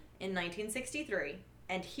opened in 1963,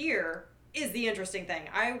 and here is the interesting thing.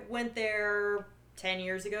 I went there 10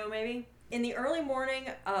 years ago, maybe. In the early morning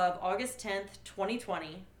of August 10th,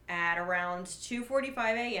 2020, at around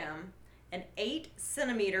 2:45 a.m., an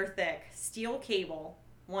 8-centimeter thick steel cable,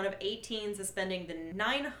 one of 18 suspending the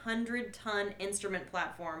 900-ton instrument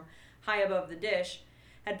platform high above the dish,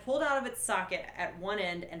 had pulled out of its socket at one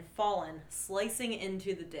end and fallen, slicing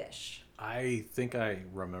into the dish. I think I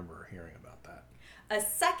remember hearing about that. A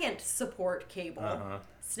second support cable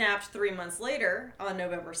snapped 3 months later, on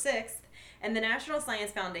November 6th, and the National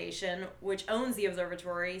Science Foundation, which owns the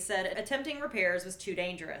observatory, said attempting repairs was too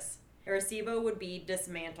dangerous. Arecibo would be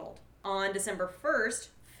dismantled. On December 1st,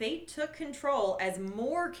 fate took control as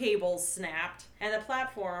more cables snapped, and the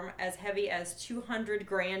platform, as heavy as 200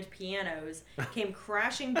 grand pianos, came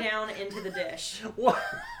crashing down into the dish.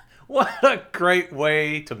 What a great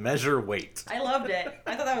way to measure weight. I loved it.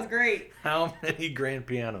 I thought that was great. How many grand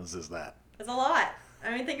pianos is that? That's a lot.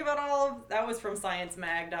 I mean, think about all of that. Was from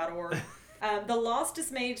sciencemag.org. The loss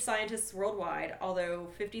dismayed scientists worldwide. Although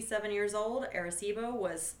 57 years old, Arecibo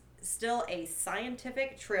was still a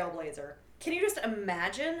scientific trailblazer. Can you just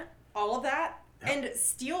imagine all of that? Yeah. And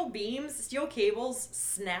steel beams, steel cables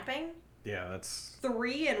snapping? Yeah, that's...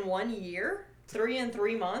 3 in 1 year? 3 in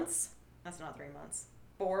 3 months? That's not 3 months.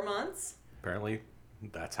 4 months? Apparently,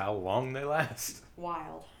 that's how long they last.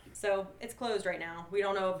 Wild. So, it's closed right now. We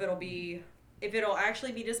don't know if it'll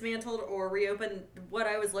actually be dismantled or reopened. What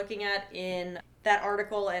I was looking at in that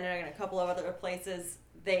article and in a couple of other places,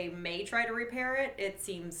 they may try to repair it. It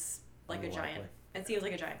seems like Unlikely. It seems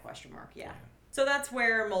like a giant question mark, yeah. So that's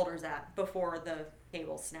where Mulder's at before the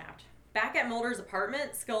cable snapped. Back at Mulder's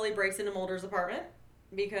apartment, Scully breaks into Mulder's apartment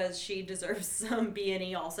because she deserves some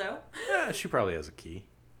B&E also. Yeah, she probably has a key.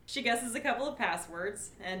 She guesses a couple of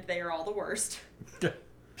passwords, and they are all the worst.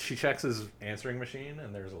 She checks his answering machine,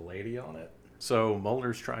 and there's a lady on it. So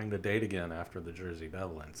Mulder's trying to date again after the Jersey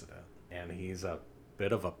Devil incident, and he's a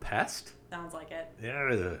bit of a pest? Sounds like it. Yeah,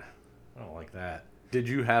 I don't like that. Did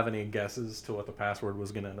you have any guesses to what the password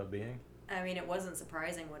was going to end up being? I mean, it wasn't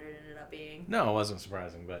surprising what it ended up being. No, it wasn't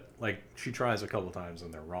surprising, but like she tries a couple times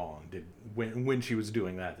and they're wrong. When she was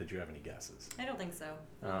doing that, did you have any guesses? I don't think so.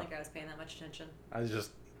 I don't think I was paying that much attention. I was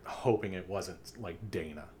just hoping it wasn't like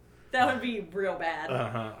Dana. That would be real bad.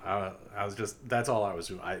 I was just, that's all I was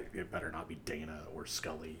doing. It better not be Dana or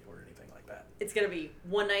Scully or anything like that. It's gonna be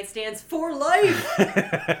one night stands for life.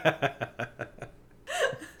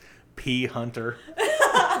 P Hunter.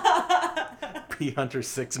 P Hunter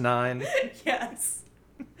 6'9". Yes.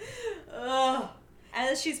 Ugh.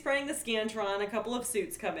 As she's spraying the Scantron, a couple of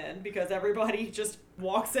suits come in because everybody just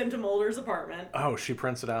walks into Mulder's apartment. Oh, she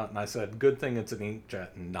prints it out, and I said, good thing it's an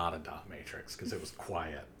inkjet and not a dot matrix, because it was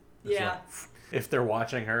quiet. It's Yeah. like, if they're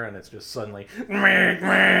watching her and it's just suddenly...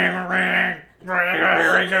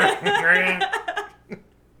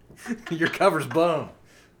 Your cover's blown.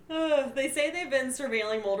 They say they've been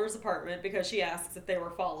surveilling Mulder's apartment because she asks if they were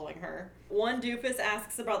following her. One doofus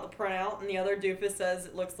asks about the printout, and the other doofus says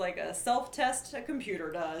it looks like a self-test a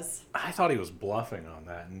computer does. I thought he was bluffing on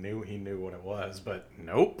that and he knew what it was, but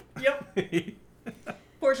nope. Yep.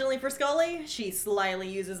 Fortunately for Scully, she slyly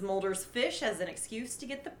uses Mulder's fish as an excuse to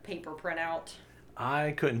get the paper printout.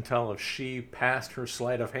 I couldn't tell if she passed her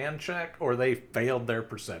sleight of hand check or they failed their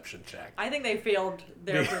perception check. I think they failed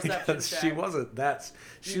their perception Because check. she wasn't that...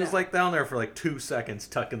 She was No. like down there for like 2 seconds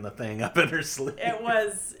tucking the thing up in her sleeve. It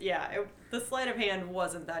was, yeah, the sleight of hand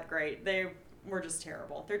wasn't that great. They were just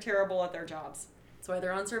terrible. They're terrible at their jobs. That's why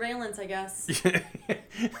they're on surveillance, I guess.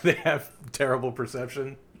 They have terrible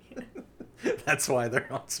perception. That's why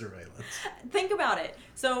they're on surveillance. Think about it.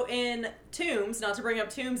 So in Tombs, not to bring up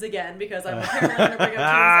Tombs again, because I'm apparently going to bring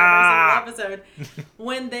up Tombs every single episode,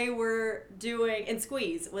 when they were doing, in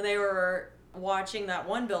Squeeze, when they were watching that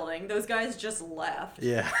one building, those guys just left.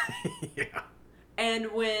 Yeah. Yeah.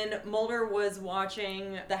 And when Mulder was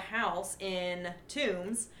watching the house in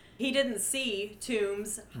Tombs, he didn't see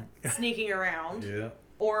Tombs sneaking around. Yeah.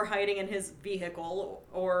 Or hiding in his vehicle,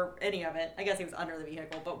 or any of it. I guess he was under the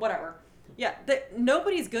vehicle, but whatever. Yeah,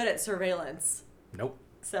 nobody's good at surveillance. Nope.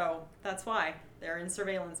 So that's why they're in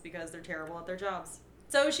surveillance, because they're terrible at their jobs.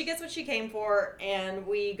 So she gets what she came for, and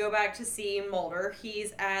we go back to see Mulder.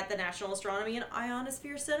 He's at the National Astronomy and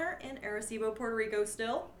Ionosphere Center in Arecibo, Puerto Rico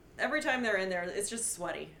still. Every time they're in there, it's just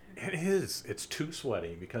sweaty. It is. It's too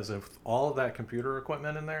sweaty because of all of that computer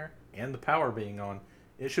equipment in there and the power being on.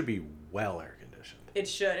 It should be well air conditioned. It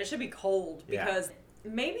should. It should be cold, because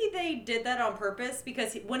maybe they did that on purpose,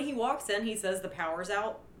 because when he walks in, he says the power's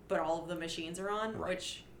out, but all of the machines are on, Right.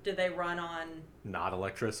 which do they run on? Not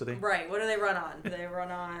electricity. Right. What do they run on? Do they run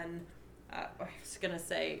on? I was gonna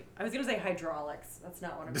say hydraulics. That's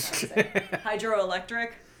not what I'm trying to say.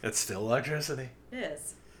 Hydroelectric. It's still electricity. It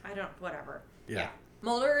is. I don't. Whatever. Yeah.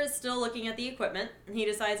 Mulder is still looking at the equipment. He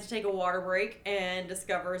decides to take a water break and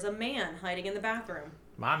discovers a man hiding in the bathroom.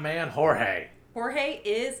 My man Jorge. Jorge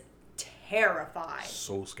is terrified.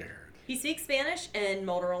 So scared. He speaks Spanish, and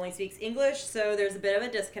Mulder only speaks English, so there's a bit of a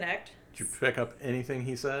disconnect. Did you pick up anything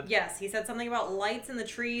he said? Yes, he said something about lights in the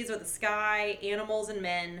trees or the sky, animals and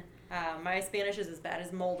men. My Spanish is as bad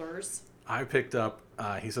as Mulder's. I picked up,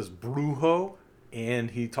 he says brujo, and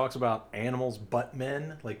he talks about animals but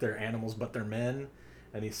men, like they're animals but they're men.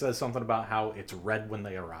 And he says something about how it's red when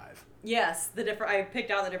they arrive. Yes, I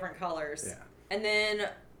picked out the different colors. Yeah. And then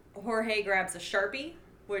Jorge grabs a Sharpie,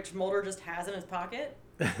 which Mulder just has in his pocket,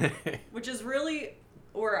 which is really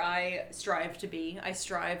where I strive to be. I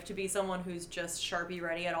strive to be someone who's just Sharpie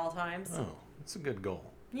ready at all times. Oh, that's a good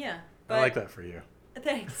goal. Yeah. I like that for you.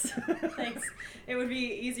 Thanks. Thanks. It would be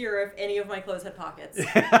easier if any of my clothes had pockets.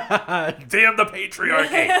 Damn the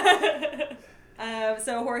patriarchy.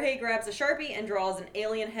 So Jorge grabs a Sharpie and draws an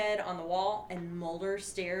alien head on the wall, and Mulder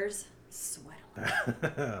stares sweatily.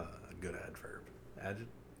 Good adverb.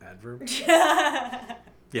 Adverb?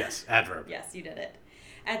 Yes, adverb. Yes, you did it.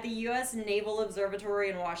 At the U.S. Naval Observatory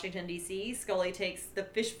in Washington, D.C., Scully takes the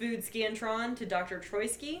fish food scantron to Dr.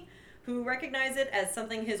 Troisky, who recognizes it as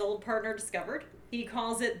something his old partner discovered. He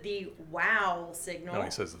calls it the WOW signal. No,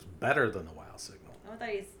 he says it's better than the WOW signal. I thought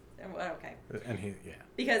he's... Okay. And he,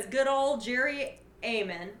 Because good old Jerry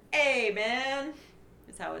Amen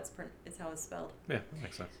is how it's spelled. Yeah, that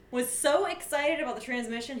makes sense. Was so excited about the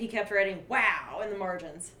transmission, he kept writing "wow" in the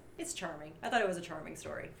margins. It's charming. I thought it was a charming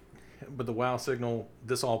story. But the WOW signal,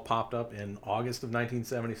 this all popped up in August of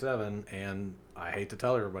 1977, and I hate to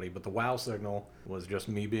tell everybody, but the WOW signal was just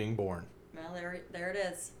me being born. Well, there it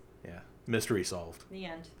is. Yeah, mystery solved. The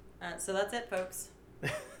end. So that's it, folks.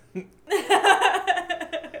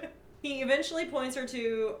 He eventually points her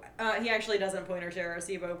to, he actually doesn't point her to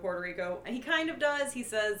Arecibo, Puerto Rico. He kind of does. He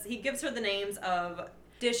says, he gives her the names of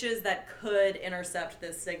dishes that could intercept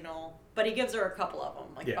this signal, but he gives her a couple of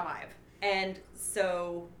them, like 5. And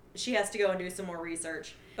so she has to go and do some more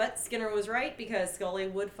research. But Skinner was right, because Scully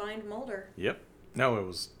would find Mulder. Yep. No, it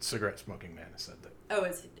was Cigarette Smoking Man who said that. Oh,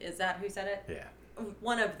 is that who said it? Yeah.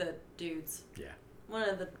 One of the dudes. Yeah. One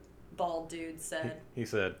of the bald dudes said. He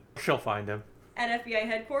said, she'll find him. At FBI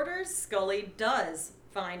headquarters, Scully does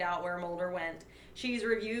find out where Mulder went. She's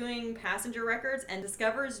reviewing passenger records and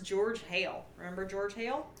discovers George Hale. Remember George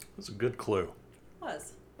Hale? That's a good clue. It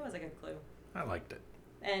was a good clue. I liked it.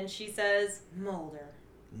 And she says, Mulder.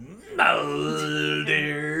 Mulder.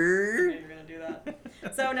 You're going to do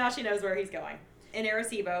that. So now she knows where he's going. In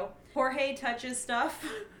Arecibo, Jorge touches stuff.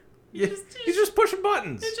 He's just pushing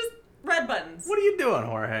buttons. It's just red buttons. What are you doing,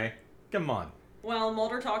 Jorge? Come on. Well,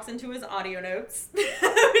 Mulder talks into his audio notes because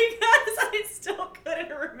I still couldn't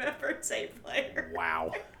remember tape player.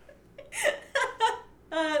 Wow.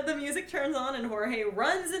 The music turns on and Jorge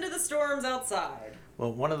runs into the storms outside.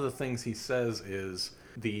 Well, one of the things he says is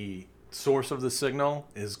the source of the signal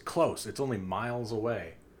is close. It's only miles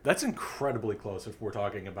away. That's incredibly close if we're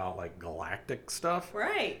talking about like galactic stuff.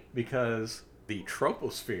 Right. Because the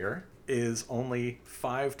troposphere is only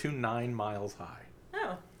 5 to 9 miles high.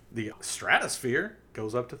 Oh. The stratosphere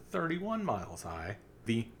goes up to 31 miles high.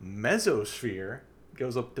 The mesosphere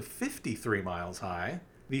goes up to 53 miles high.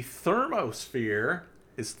 The thermosphere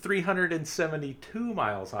is 372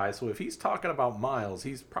 miles high. So if he's talking about miles,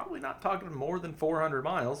 he's probably not talking more than 400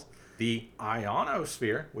 miles. The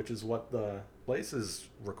ionosphere, which is what the place is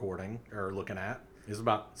recording or looking at, is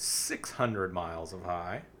about 600 miles of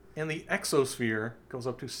high, and the exosphere goes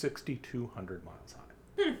up to 6,200 miles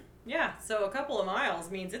high. Yeah, so a couple of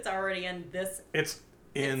miles means it's already in this. It's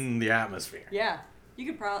in the atmosphere. Yeah,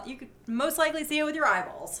 you could most likely see it with your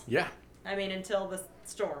eyeballs. Yeah. I mean, until the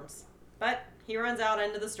storms. But he runs out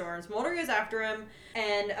into the storms. Mulder goes after him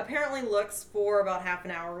and apparently looks for about half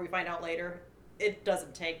an hour. We find out later. It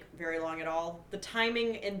doesn't take very long at all. The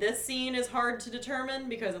timing in this scene is hard to determine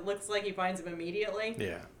because it looks like he finds him immediately.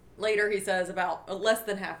 Yeah. Later, he says about less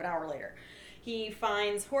than half an hour later, he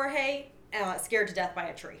finds Jorge scared to death by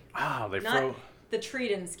a tree. Ah, they Not the tree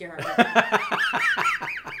didn't scare him.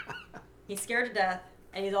 He's scared to death,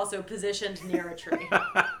 and he's also positioned near a tree.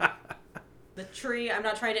 The tree, I'm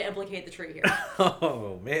not trying to implicate the tree here.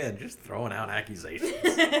 Oh, man, just throwing out accusations.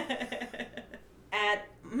 At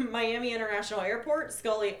Miami International Airport,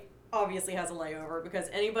 Scully obviously has a layover because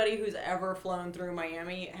anybody who's ever flown through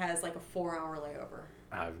Miami has like a 4-hour layover.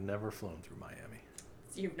 I've never flown through Miami.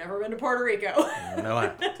 So you've never been to Puerto Rico. No,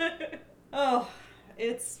 I haven't. Oh,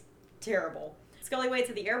 it's terrible. Scully waits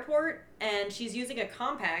at the airport, and she's using a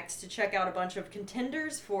compact to check out a bunch of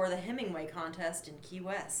contenders for the Hemingway contest in Key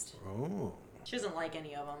West. Oh. She doesn't like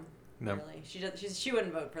any of them, No. really. She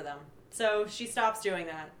wouldn't vote for them. So she stops doing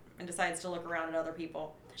that and decides to look around at other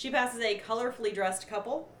people. She passes a colorfully dressed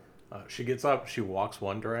couple. She gets up, she walks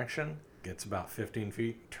one direction, gets about 15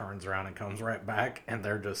 feet, turns around and comes right back, and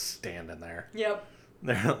they're just standing there. Yep.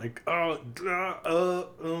 They're like,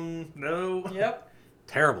 no. Yep.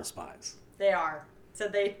 Terrible spies. They are. So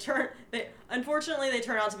unfortunately, they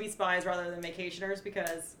turn out to be spies rather than vacationers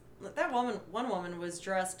because one woman was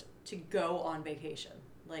dressed to go on vacation.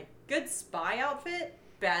 Like, good spy outfit,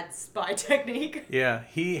 bad spy technique. Yeah,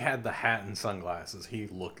 he had the hat and sunglasses. He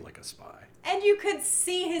looked like a spy. And you could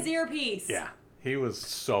see his earpiece. Yeah, he was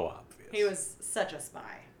so obvious. He was such a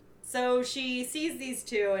spy. So she sees these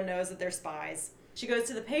two and knows that they're spies. She goes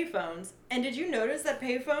to the payphones, and did you notice that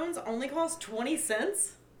payphones only cost 20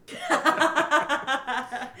 cents?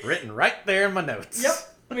 Written right there in my notes. Yep,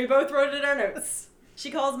 we both wrote it in our notes. She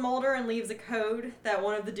calls Mulder and leaves a code that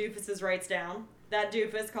one of the doofuses writes down. That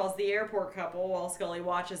doofus calls the airport couple while Scully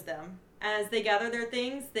watches them. As they gather their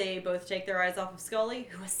things, they both take their eyes off of Scully,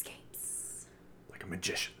 who escapes. Like a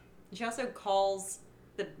magician. She also calls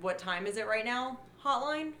the what time is it right now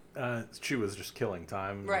hotline. She was just killing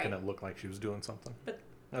time, Right. making it look like she was doing something. But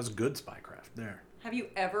That was good spycraft there. have you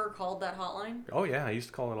ever called that hotline? Oh, yeah, I used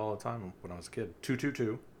to call it all the time when I was a kid.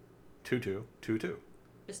 222 2222.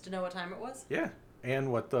 Just to know what time it was? Yeah,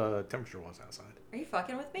 and what the temperature was outside. Are you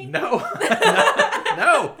fucking with me? No.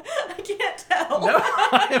 No. I can't tell. No,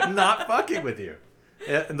 I am not fucking with you.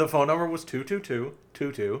 And the phone number was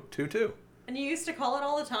 222-2222. And you used to call it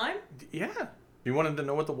all the time? Yeah. You wanted to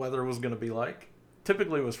know what the weather was going to be like?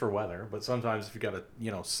 Typically it was for weather, but sometimes if you got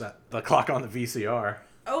to, set the clock on the VCR,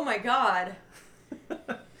 Oh my god.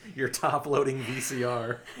 your top-loading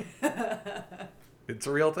VCR. It's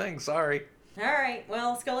a real thing, sorry. Alright,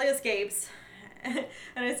 well, Scully escapes. And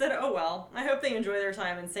I said, oh well, I hope they enjoy their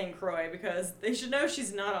time in St. Croix because they should know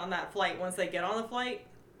she's not on that flight once they get on the flight.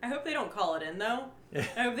 I hope they don't call it in though. I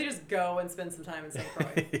hope they just go and spend some time in St.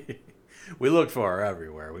 Croix. We looked for her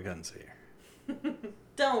everywhere. We couldn't see her.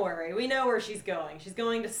 Don't worry, we know where she's going. She's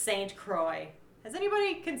going to St. Croix. Has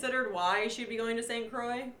anybody considered why she'd be going to St.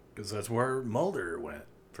 Croix? Because that's where Mulder went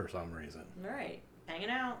for some reason. Alright, hanging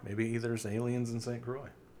out. Maybe there's aliens in St. Croix.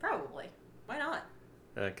 Probably. Why not?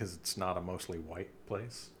 Because it's not a mostly white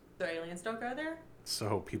place. So aliens don't go there?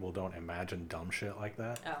 So people don't imagine dumb shit like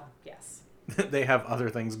that. Oh, yes. They have other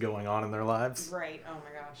things going on in their lives. Right. Oh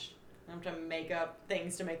my gosh. I have to make up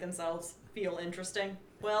things to make themselves feel interesting.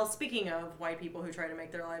 Well, speaking of white people who try to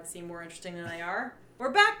make their lives seem more interesting than they are,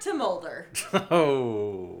 we're back to Mulder.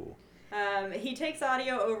 Oh. He takes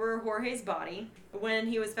audio over Jorge's body. When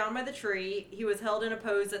he was found by the tree, he was held in a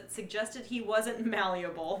pose that suggested he wasn't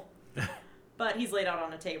malleable. But he's laid out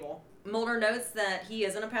on a table. Mulder notes that he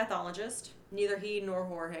isn't a pathologist. Neither he nor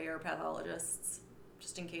Jorge are pathologists.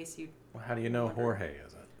 Just in case you... Well, how do you know Jorge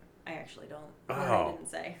isn't? I actually don't. Oh. Jorge didn't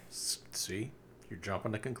say. See? You're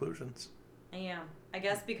jumping to conclusions. I am. I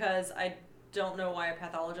guess because I don't know why a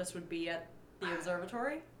pathologist would be at the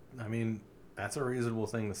observatory. I mean, that's a reasonable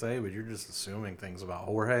thing to say, but you're just assuming things about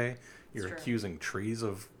Jorge. You're true. accusing trees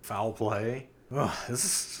of foul play. Ugh, this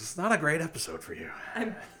is not a great episode for you.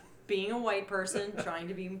 I'm being a white person trying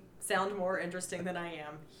to sound more interesting than I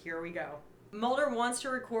am. Here we go. Mulder wants to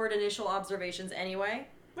record initial observations anyway,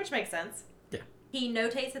 which makes sense. Yeah. He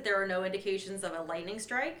notates that there are no indications of a lightning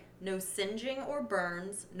strike, no singeing or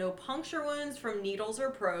burns, no puncture wounds from needles or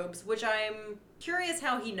probes, which I'm curious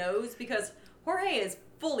how he knows because Jorge is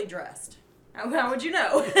fully dressed. How would you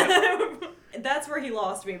know? That's where he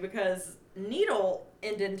lost me, because needle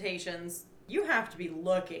indentations, you have to be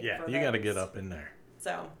looking Yeah, for you got to those. get up in there.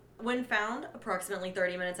 So, when found, approximately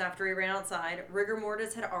 30 minutes after he ran outside, rigor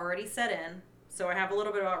mortis had already set in. So I have a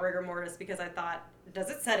little bit about rigor mortis because I thought, does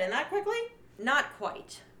it set in that quickly? Not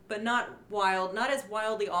quite, but not as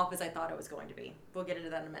wildly off as I thought it was going to be. We'll get into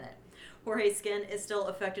that in a minute. Jorge's skin is still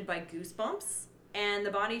affected by goosebumps, and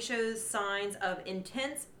the body shows signs of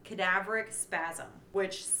intense cadaveric spasm,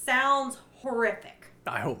 which sounds horrific.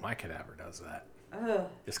 I hope my cadaver does that. Ugh.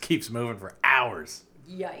 Just keeps moving for hours.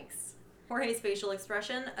 Yikes. Jorge's facial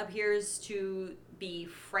expression appears to be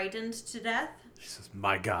frightened to death. She says,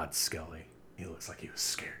 my God, Scully. He looks like he was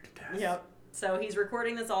scared to death. Yep. So he's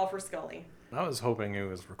recording this all for Scully. I was hoping he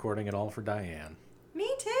was recording it all for Diane. Me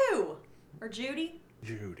too. Or Judy.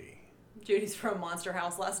 Judy. Judy's from Monster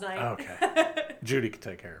House last night. Okay. Judy can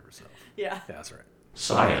take care of herself. Yeah. Yeah, that's right.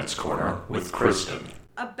 Science Corner with Kristen.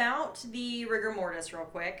 About the rigor mortis real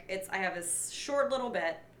quick. I have a short little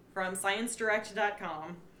bit from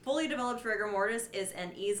ScienceDirect.com. Fully developed rigor mortis is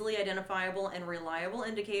an easily identifiable and reliable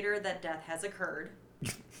indicator that death has occurred.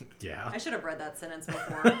 Yeah. I should have read that sentence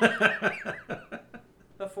before.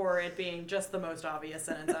 Before it being just the most obvious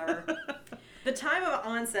sentence ever. The time of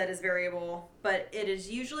onset is variable, but it is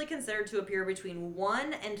usually considered to appear between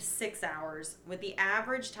 1 and 6 hours, with the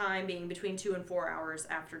average time being between 2 and 4 hours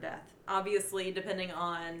after death. Obviously, depending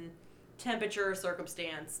on temperature,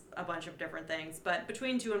 circumstance, a bunch of different things, but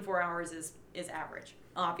between 2 and 4 hours is average.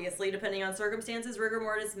 Obviously, depending on circumstances, rigor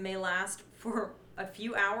mortis may last for a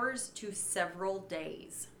few hours to several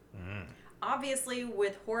days. Obviously,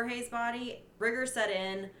 with Jorge's body, rigor set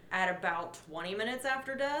in at about 20 minutes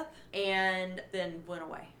after death and then went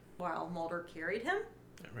away while Mulder carried him.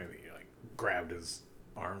 Maybe he, like, grabbed his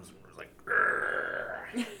arms and was like,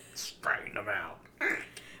 "Grrr," straightened him out.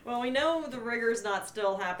 Well, we know the rigor's not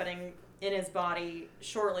still happening in his body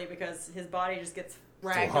shortly because his body just gets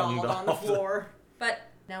ragdolled on the floor. But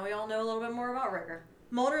now we all know a little bit more about rigor.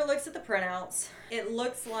 Mulder looks at the printouts. It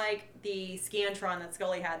looks like the Scantron that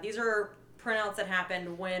Scully had. These are printouts that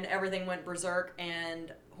happened when everything went berserk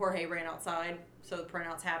and Jorge ran outside. So the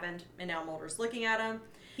printouts happened, and now Mulder's looking at them.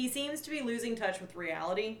 He seems to be losing touch with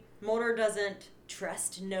reality. Mulder doesn't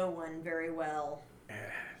trust no one very well.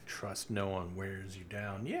 Trust no one wears you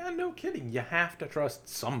down. Yeah, no kidding. You have to trust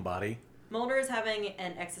somebody. Mulder is having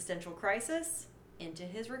an existential crisis into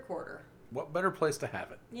his recorder. What better place to have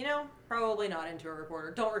it? You know, probably not into a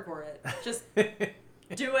recorder. Don't record it. Just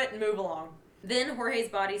do it and move along. Then Jorge's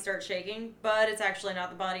body starts shaking, but it's actually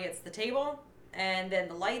not the body, it's the table. And then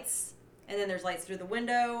the lights, and then there's lights through the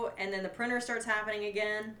window, and then the printer starts happening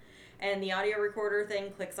again, and the audio recorder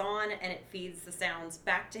thing clicks on, and it feeds the sounds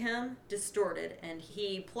back to him, distorted. And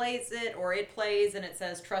he plays it, or it plays, and it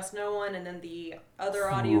says, trust no one, and then the other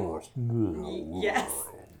audio... Yes.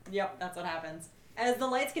 Yep, that's what happens. As the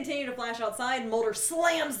lights continue to flash outside, Mulder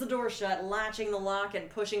slams the door shut, latching the lock and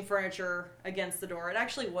pushing furniture against the door. It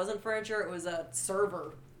actually wasn't furniture, it was a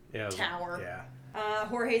server tower. Yeah.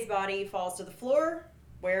 Jorge's body falls to the floor,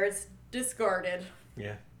 where it's discarded.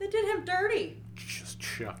 Yeah. They did him dirty. Just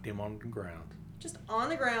chucked him on the ground. Just on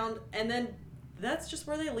the ground, and then that's just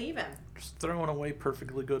where they leave him. Just throwing away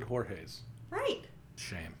perfectly good Jorge's. Right.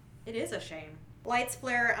 Shame. It is a shame. Lights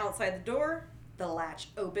flare outside the door. The latch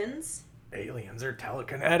opens. Aliens are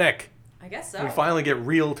telekinetic. I guess so. We finally get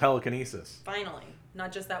real telekinesis. Finally.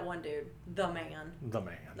 Not just that one dude. The man. The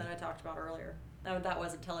man. That I talked about earlier. No, that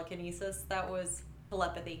wasn't telekinesis. That was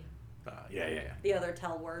telepathy. Yeah. The other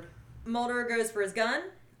tell word. Mulder goes for his gun,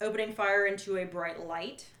 opening fire into a bright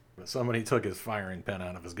light. But somebody took his firing pin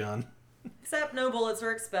out of his gun. Except no bullets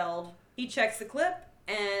are expelled. He checks the clip,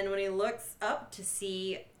 and when he looks up to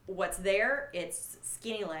see what's there, it's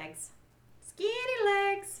skinny legs. Skinny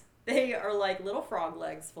legs! They are like little frog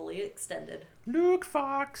legs, fully extended. Look,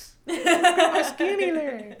 Fox. Look at my skinny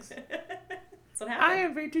legs. That's what happened. I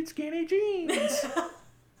invented skinny jeans.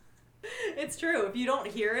 It's true. If you don't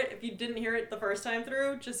hear it, if you didn't hear it the first time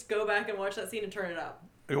through, just go back and watch that scene and turn it up.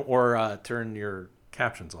 Or turn your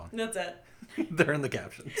captions on. That's it. They're in the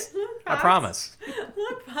captions. Look, I Fox. promise.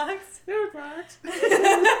 Look, Fox. Look, Fox. Look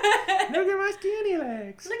at my skinny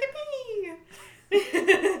legs. Look at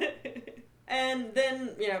me. And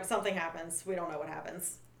then, something happens. We don't know what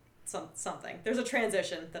happens. Something. There's a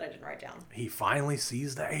transition that I didn't write down. He finally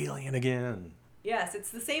sees the alien again. Yes, it's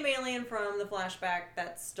the same alien from the flashback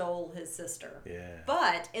that stole his sister. Yeah.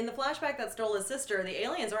 But in the flashback that stole his sister, the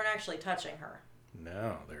aliens aren't actually touching her.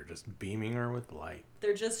 No, they're just beaming her with light.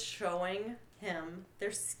 They're just showing him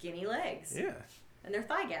their skinny legs. Yeah. And their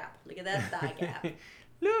thigh gap. Look at that thigh gap.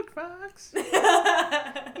 Look, Fox.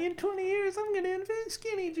 In 20 years, I'm gonna invent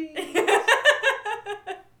skinny jeans.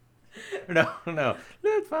 No.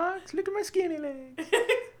 Look, Fox, look at my skinny legs.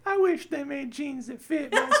 I wish they made jeans that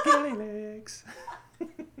fit my skinny legs.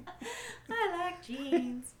 I like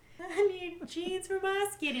jeans. I need jeans for my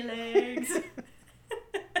skinny legs.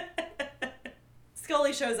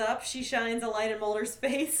 Scully shows up. She shines a light in Mulder's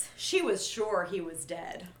face. She was sure he was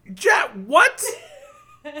dead. What?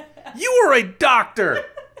 You were a doctor.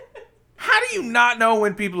 How do you not know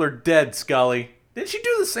when people are dead, Scully? Didn't she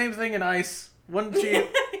do the same thing in Ice? Wouldn't she?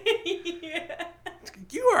 Yeah.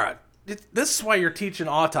 You are. This is why you're teaching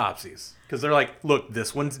autopsies. Because they're like, look,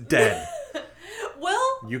 this one's dead.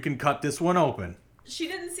 Well, You can cut this one open. she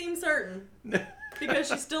didn't seem certain. Because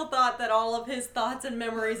she still thought that all of his thoughts and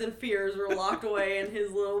memories and fears were locked away in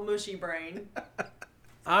his little mushy brain.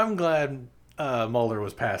 I'm glad Mulder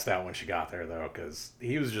was passed out when she got there, though, because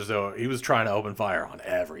he was trying to open fire on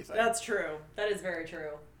everything. That's true. That is very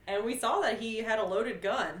true. And we saw that he had a loaded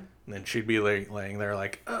gun. And then she'd be laying there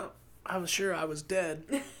like, oh, I was sure I was dead.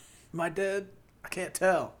 Am I dead? I can't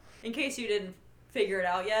tell. In case you didn't figure it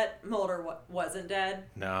out yet, Mulder wasn't dead,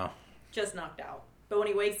 No. just knocked out. But when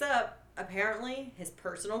he wakes up, apparently his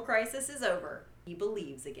personal crisis is over. He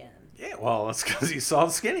believes again. Yeah, well, that's because he saw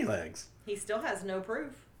the skinny legs. He still has no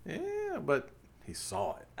proof. Yeah, but he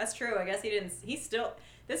saw it. That's true. I guess he didn't.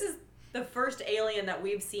 This is the first alien that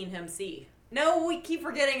we've seen him see. No, we keep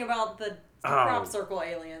forgetting about the crop circle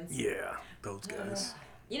aliens. Yeah, those guys.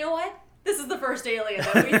 You know what? This is the first alien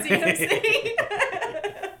that we see him see.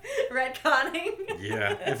 Retconning.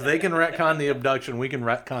 Yeah, if they can retcon the abduction, we can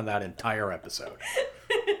retcon that entire episode.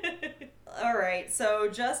 All right, so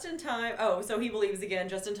just in time. Oh, so he believes again,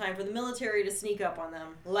 just in time for the military to sneak up on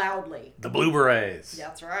them loudly. The Blue Berets,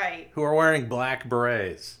 That's right. who are wearing black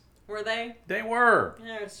berets. Were they? They were.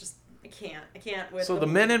 No, it's just I can't with. So the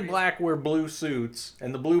men in black wear blue suits,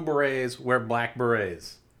 and the Blue Berets wear black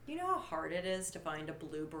berets. You know how hard it is to find a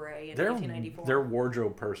blue beret in 1994. Their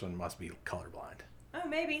wardrobe person must be colorblind. Oh,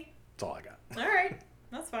 maybe. That's all I got. All right,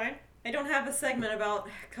 that's fine. I don't have a segment about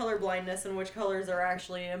color blindness and which colors are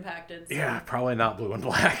actually impacted. So Yeah, probably not blue and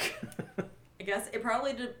black. I guess it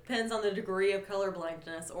probably depends on the degree of color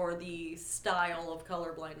blindness or the style of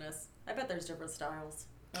color blindness. I bet there's different styles.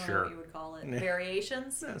 I don't know Sure. what you would call it. Yeah.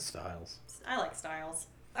 Variations? Styles. I like styles.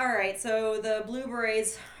 All right, so the Blue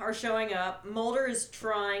Berets are showing up. Mulder is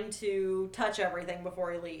trying to touch everything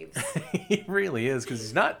before he leaves. He really is, because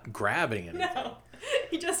he's not grabbing anything. No,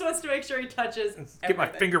 he just wants to make sure he touches Get my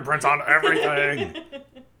everything. fingerprints on everything.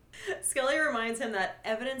 Scully reminds him that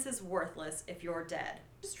evidence is worthless if you're dead.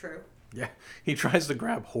 It's true. Yeah, he tries to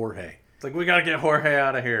grab Jorge. It's like, we gotta get Jorge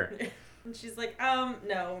out of here. And she's like,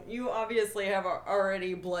 no, you obviously have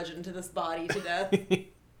already bludgeoned this body to death.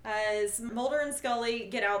 As Mulder and Scully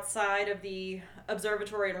get outside of the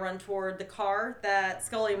observatory and run toward the car that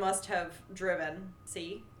Scully must have driven.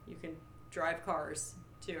 See, you can drive cars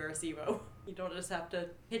to Arecibo. You don't just have to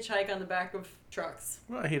hitchhike on the back of trucks.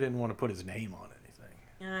 Well, he didn't want to put his name on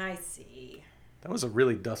anything. I see. That was a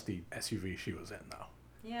really dusty SUV she was in, though.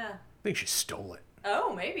 Yeah. I think she stole it.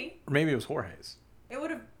 Oh, maybe. Or maybe it was Jorge's. It would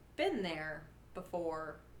have been there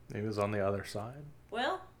before. Maybe it was on the other side.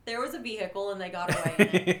 Well, there was a vehicle and they got away in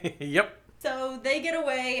it. Yep. So they get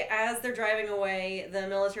away. As they're driving away, the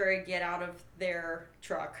military get out of their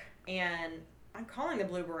truck. And I'm calling the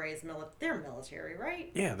Blue Berets they're military,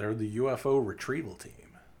 right? Yeah, they're the UFO retrieval team.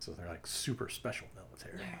 So they're like super special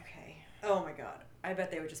military. Okay. Oh my god. I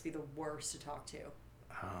bet they would just be the worst to talk to.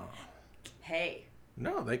 Oh. Hey,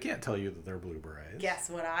 No, they can't tell you that they're Blue Berets. guess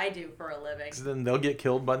what I do for a living? 'Cause then they'll get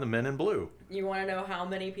killed by the men in blue. You want to know how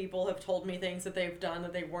many people have told me things that they've done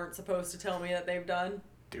that they weren't supposed to tell me that they've done?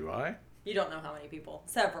 Do I? You don't know how many people.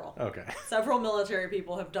 Several. Okay. Several military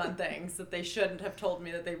people have done things that they shouldn't have told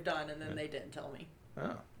me that they've done, and then they didn't tell me.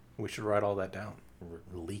 Oh, we should write all that down. Or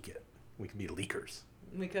leak it. We could be leakers.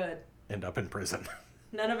 We could. End up in prison.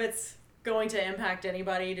 None of it's going to impact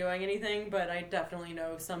anybody doing anything, but I definitely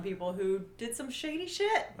know some people who did some shady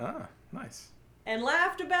shit Ah, nice. and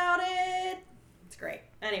laughed about it. It's great.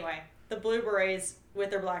 Anyway, the Blue Berets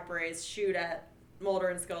with their Black Berets shoot at Mulder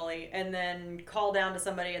and Scully and then call down to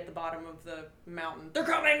somebody at the bottom of the mountain. They're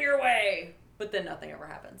coming your way! But then nothing ever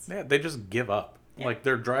happens. Yeah, they just give up. Yeah. Like,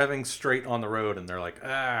 they're driving straight on the road, and they're like,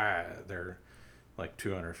 they're like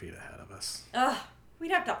 200 feet ahead of us. Ugh,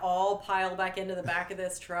 we'd have to all pile back into the back of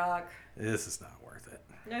this truck. This is not worth it.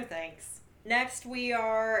 No thanks. Next, we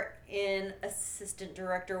are in Assistant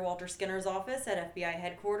Director Walter Skinner's office at FBI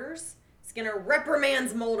headquarters. Skinner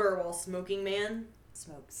reprimands Mulder while Smoking Man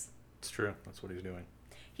smokes. It's true. That's what he's doing.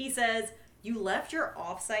 He says, "You left your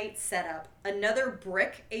off-site setup. Another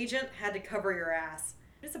brick agent had to cover your ass.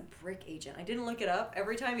 It's a brick agent. I didn't look it up.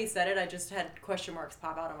 Every time he said it, I just had question marks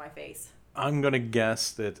pop out on my face. I'm going to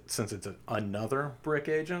guess that since it's another brick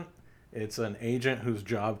agent, it's an agent whose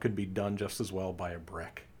job could be done just as well by a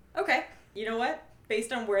brick. Okay. You know what?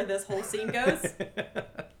 Based on where this whole scene goes,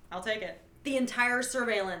 I'll take it. The entire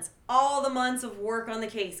surveillance, all the months of work on the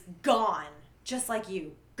case, gone. Just like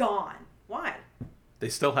you. Gone. Why? They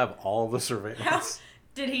still have all the surveillance. How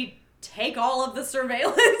did he take all of the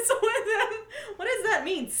surveillance with him? What does that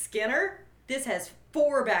mean, Skinner? This has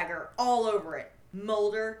 4-bagger all over it.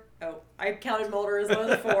 Mulder. Oh, I counted Mulder as one of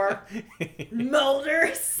the 4.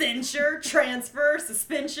 Mulder, censure, transfer,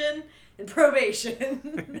 suspension, and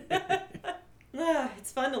probation.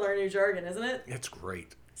 It's fun to learn new jargon, isn't it? It's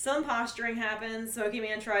great. Some posturing happens. Smoking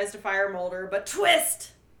Man tries to fire Mulder, but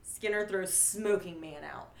twist! Skinner throws Smoking Man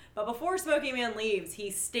out. But before Smoking Man leaves,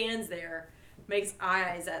 he stands there, makes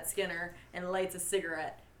eyes at Skinner, and lights a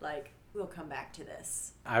cigarette. Like, we'll come back to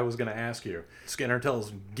this. I was going to ask you. Skinner tells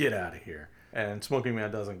him, get out of here. And Smoking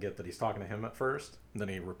Man doesn't get that he's talking to him at first. And then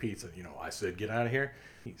he repeats it, I said get out of here.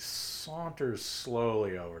 He saunters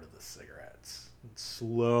slowly over to the cigarettes. And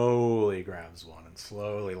slowly grabs one and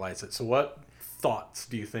slowly lights it. So what thoughts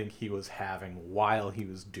do you think he was having while he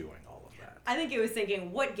was doing all of that? I think he was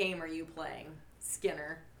thinking, what game are you playing,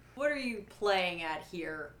 Skinner? What are you playing at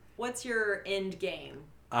here? What's your end game?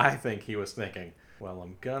 I think he was thinking, well,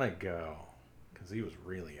 I'm going to go. Because he was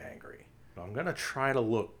really angry. But I'm going to try to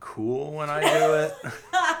look cool when I do it.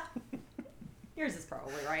 Yours is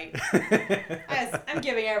probably right. I'm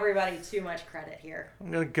giving everybody too much credit here. I'm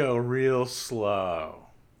going to go real slow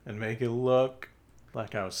and make it look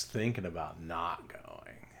like I was thinking about not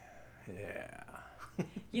going. Yeah.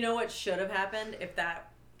 You know what should have happened if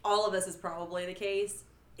all of this is probably the case?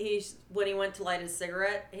 When he went to light his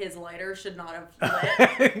cigarette, his lighter should not have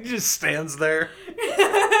lit. He just stands there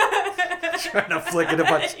trying to flick it a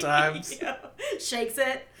bunch of times. Yeah. Shakes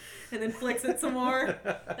it and then flicks it some more.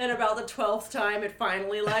 And about the 12th time it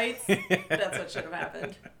finally lights. That's what should have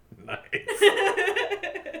happened. Nice.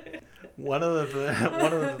 One of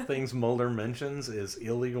the things Mulder mentions is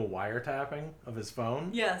illegal wiretapping of his phone.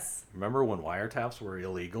 Yes. Remember when wiretaps were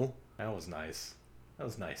illegal? That was nice. That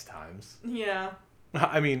was nice times. Yeah.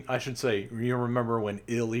 I mean, I should say, you remember when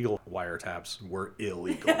illegal wiretaps were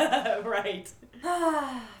illegal. Right.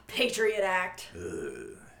 Patriot Act.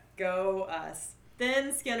 Ugh. Go us.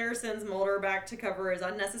 Then Skinner sends Mulder back to cover his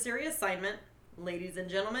unnecessary assignment. Ladies and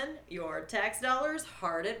gentlemen, your tax dollars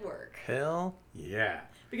hard at work. Hell yeah.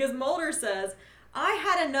 Because Mulder says, I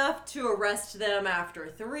had enough to arrest them after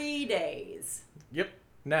 3 days. Yep.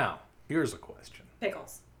 Now, here's a question.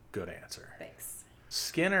 Pickles. Good answer. Thanks.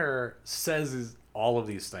 Skinner says all of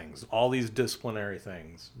these things, all these disciplinary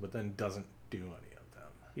things, but then doesn't do any of them.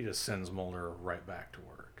 He just sends Mulder right back to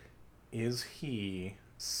work. Is he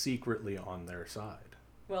secretly on their side?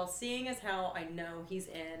 Well, seeing as how I know he's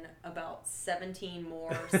in about 17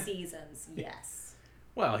 more seasons, yes.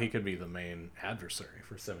 Well, he could be the main adversary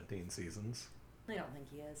for 17 seasons. I don't think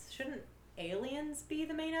he is. Shouldn't aliens be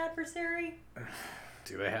the main adversary?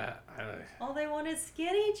 Do they have... All they want is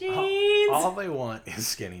skinny jeans. All they want is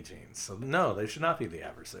skinny jeans. So no, they should not be the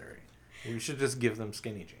adversary. We should just give them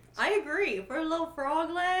skinny jeans. I agree. For little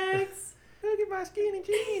frog legs. Look at my skinny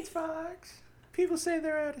jeans, Fox. People say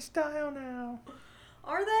they're out of style now.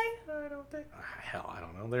 Are they? I don't think... Hell, I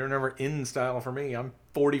don't know. They were never in style for me. I'm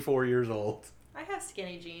 44 years old. I have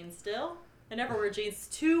skinny jeans still. I never wear jeans. It's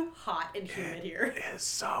too hot and humid here. It is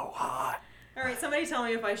so hot. All right, somebody tell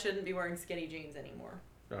me if I shouldn't be wearing skinny jeans anymore.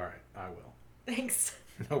 All right, I will. Thanks.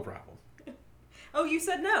 No problem. Oh, you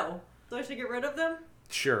said no. So I should get rid of them?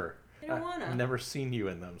 Sure. I don't wanna. I've never seen you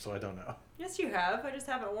in them, so I don't know. Yes, you have. I just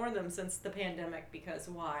haven't worn them since the pandemic because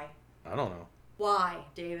why? I don't know. Why,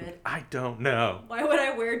 David? I don't know. Why would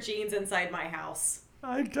I wear jeans inside my house?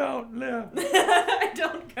 I don't know. I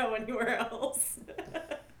don't go anywhere else.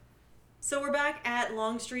 So we're back at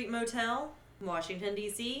Longstreet Motel, Washington,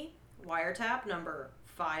 D.C. Wiretap number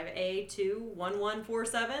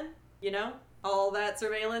 5A21147. You know, all that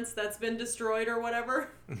surveillance that's been destroyed or whatever.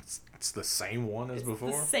 It's the same one as before?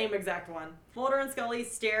 The same exact one. Mulder and Scully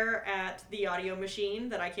stare at the audio machine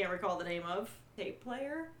that I can't recall the name of. Tape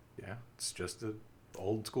player? Yeah, it's just an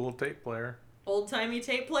old school tape player. Old-timey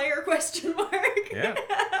tape player, question mark? Yeah.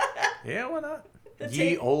 Yeah, why not? The Ye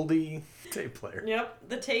tape- oldie tape player. Yep.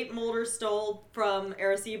 The tape Mulder stole from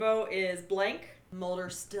Arecibo is blank.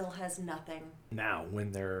 Mulder still has nothing. Now,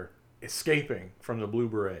 when they're escaping from the Blue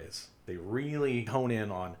Berets, they really hone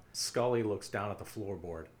in on Scully looks down at the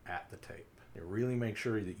floorboard at the tape. They really make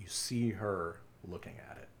sure that you see her looking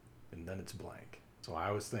at it, and then it's blank. So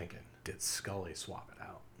I was thinking, did Scully swap it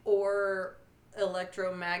out? Or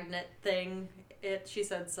electromagnet thing. She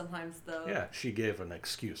said sometimes the... Yeah, she gave an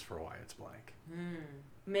excuse for why it's blank.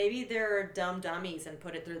 Maybe they're dumb dummies and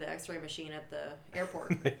put it through the x-ray machine at the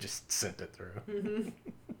airport. They just sent it through.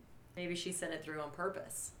 Maybe she sent it through on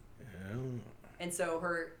purpose. Oh. And so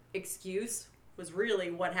her excuse was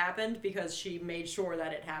really what happened because she made sure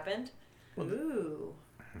that it happened. Ooh.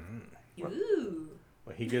 Ooh.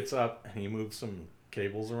 Well, he gets up and he moves some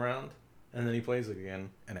cables around, and then he plays it again,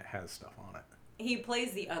 and it has stuff on it. He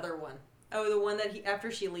plays the other one. Oh, the one that after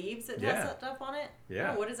she leaves, it has that stuff on it?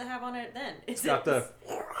 Yeah. Oh, what does it have on it then? It's got the...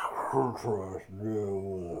 Oh,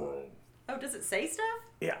 does it say stuff?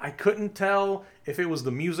 Yeah, I couldn't tell if it was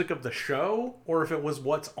the music of the show or if it was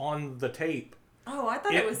what's on the tape. Oh, I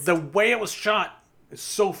thought it was... The way it was shot is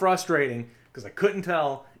so frustrating because I couldn't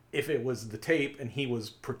tell if it was the tape and he was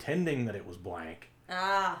pretending that it was blank,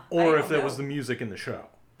 or if it was the music in the show.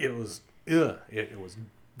 It was it was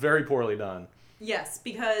very poorly done. Yes,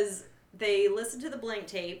 because they listen to the blank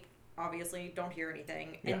tape, obviously don't hear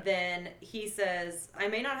anything, and then he says, I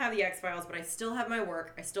may not have the X-Files, but I still have my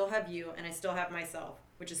work, I still have you, and I still have myself,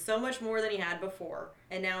 which is so much more than he had before.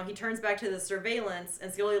 And now he turns back to the surveillance,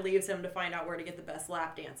 and Scully leaves him to find out where to get the best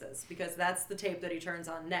lap dances, because that's the tape that he turns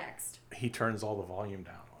on next. He turns all the volume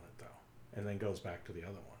down on it, though, and then goes back to the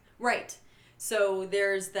other one. Right. So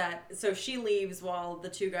there's that. So she leaves while the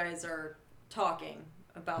two guys are talking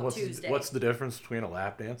about Tuesday. What's the difference between a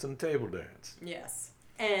lap dance and a table dance? Yes.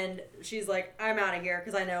 And she's like, I'm out of here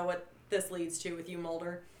because I know what this leads to with you,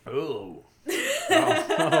 Mulder. Ooh.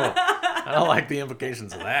 I don't like the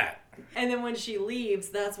implications of that. And then when she leaves,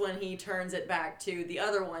 that's when he turns it back to the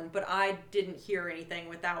other one. But I didn't hear anything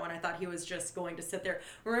with that one. I thought he was just going to sit there.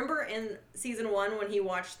 Remember in season 1 when he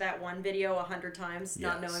watched that one video 100 times,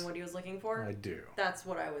 not knowing what he was looking for? I do. That's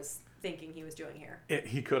what I was thinking he was doing here.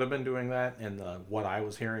 He could have been doing that, and what I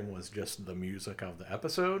was hearing was just the music of the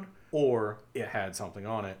episode, or it had something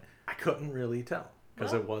on it. I couldn't really tell,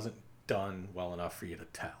 because it wasn't done well enough for you to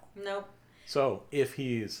tell. Nope. So if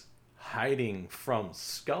he's hiding from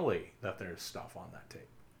Scully that there's stuff on that tape,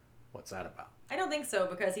 what's that about? I don't think so,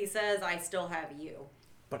 because he says, I still have you.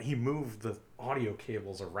 But he moved the audio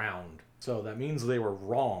cables around, so that means they were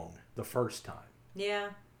wrong the first time. Yeah,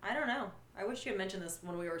 I don't know. I wish you had mentioned this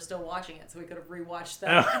when we were still watching it, so we could have rewatched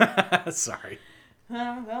that. Sorry.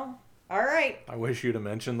 Well, all right. I wish you'd have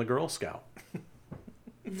mentioned the Girl Scout.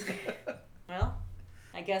 Well,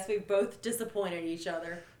 I guess we've both disappointed each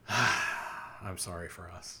other. I'm sorry for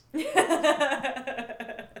us.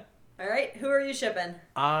 All right, who are you shipping?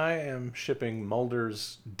 I am shipping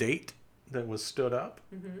Mulder's date that was stood up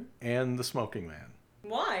and the smoking man.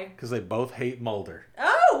 Why? Because they both hate Mulder.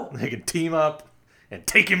 Oh! They can team up and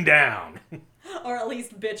take him down. Or at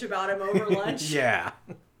least bitch about him over lunch. Yeah.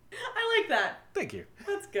 I like that. Thank you.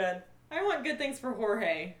 That's good. I want good things for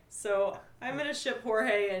Jorge, so I'm going to ship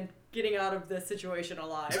Jorge and getting out of this situation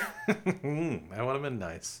alive. That would have been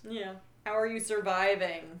nice. Yeah. How are you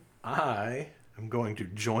surviving? I am going to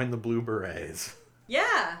join the Blue Berets.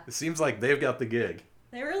 Yeah. It seems like they've got the gig.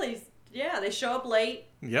 They really, they show up late.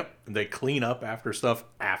 Yep. They clean up after stuff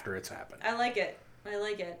after it's happened. I like it. I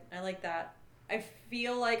like that. I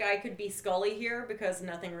feel like I could be Scully here because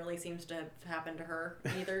nothing really seems to have happened to her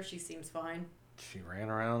either. She seems fine. She ran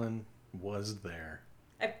around and was there.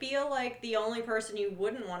 I feel like the only person you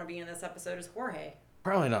wouldn't want to be in this episode is Jorge.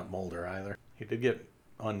 Probably not Mulder either. He did get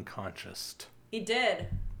unconscious. He did.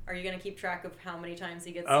 Are you going to keep track of how many times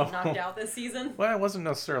he gets Oh. knocked out this season? Well, it wasn't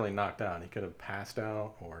necessarily knocked out. He could have passed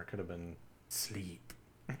out, or it could have been sleep.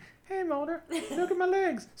 Hey, Mulder, look at my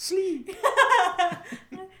legs. Sleep.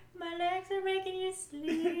 My legs are making you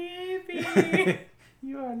sleepy.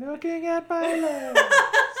 You are looking at my legs.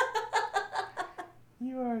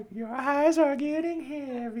 Your eyes are getting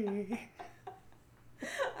heavy.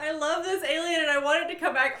 I love this alien and I want it to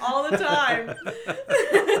come back all the time.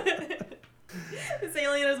 This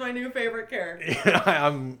alien is my new favorite character. Yeah,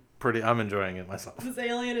 I'm enjoying it myself. This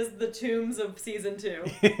alien is the Tombs of season 2.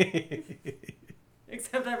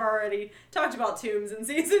 Except I've already talked about Tombs in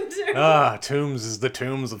season 2. Tombs is the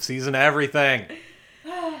Tombs of season everything.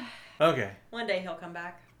 Okay. One day he'll come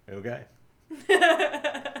back. Okay. All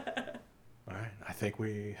right. I think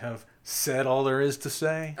we have said all there is to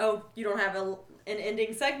say. Oh, you don't have an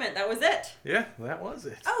ending segment. That was it. Yeah, that was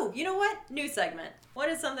it. Oh, you know what? New segment. What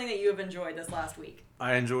is something that you have enjoyed this last week?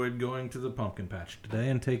 I enjoyed going to the pumpkin patch today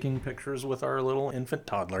and taking pictures with our little infant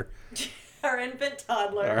toddler. Our infant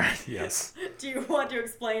toddler. All right, yes. Do you want to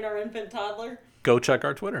explain our infant toddler? Go check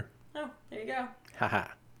our Twitter. Oh, there you go. Haha.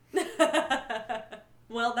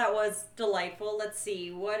 Well, that was delightful. Let's see.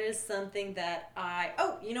 What is something that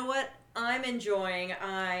Oh, you know what? I'm enjoying.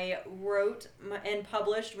 I wrote and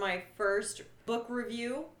published my first book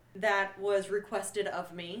review that was requested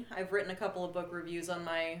of me. I've written a couple of book reviews on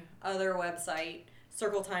my other website,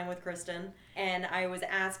 Circle Time with Kristen, and I was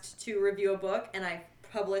asked to review a book, and I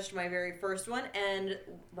published my very first one, and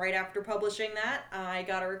right after publishing that, I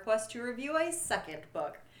got a request to review a second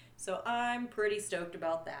book. So I'm pretty stoked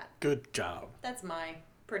about that. Good job. That's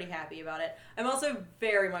pretty happy about it. I'm also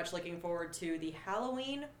very much looking forward to the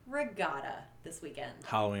Halloween Regatta this weekend.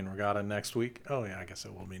 Halloween Regatta next week. Oh yeah, I guess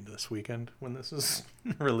it will be this weekend when this is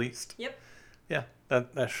released. Yep. Yeah,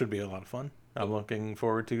 that should be a lot of fun. I'm looking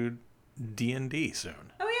forward to D&D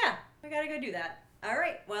soon. Oh yeah, we gotta go do that. All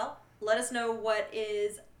right, well, let us know what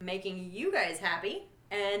is making you guys happy,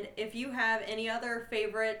 and if you have any other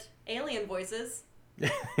favorite alien voices,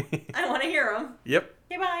 I want to hear them. Yep.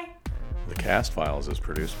 Okay, bye. The Cast Files is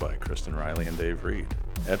produced by Kristen Riley and Dave Reed.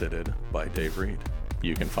 Edited by Dave Reed.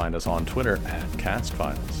 You can find us on Twitter at Cast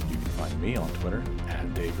Files. You can find me on Twitter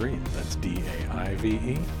at Dave Reed. That's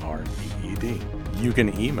DAIVEREED. You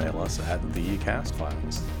can email us at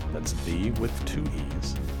thecastfiles. That's the with 2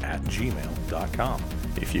 E's at gmail.com.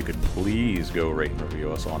 If you could please go rate and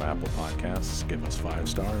review us on Apple Podcasts, give us 5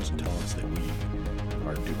 stars and tell us that we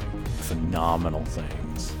are doing phenomenal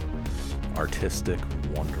things. Artistic,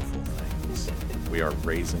 wonderful things. We are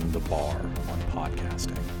raising the bar on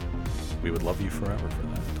podcasting. We would love you forever for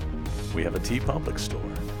that. We have a TeePublic store.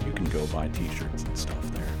 You can go buy t-shirts and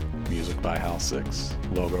stuff there. Music by Hal 6.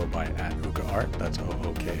 Logo by @OokaArt. That's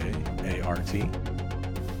OOKAART.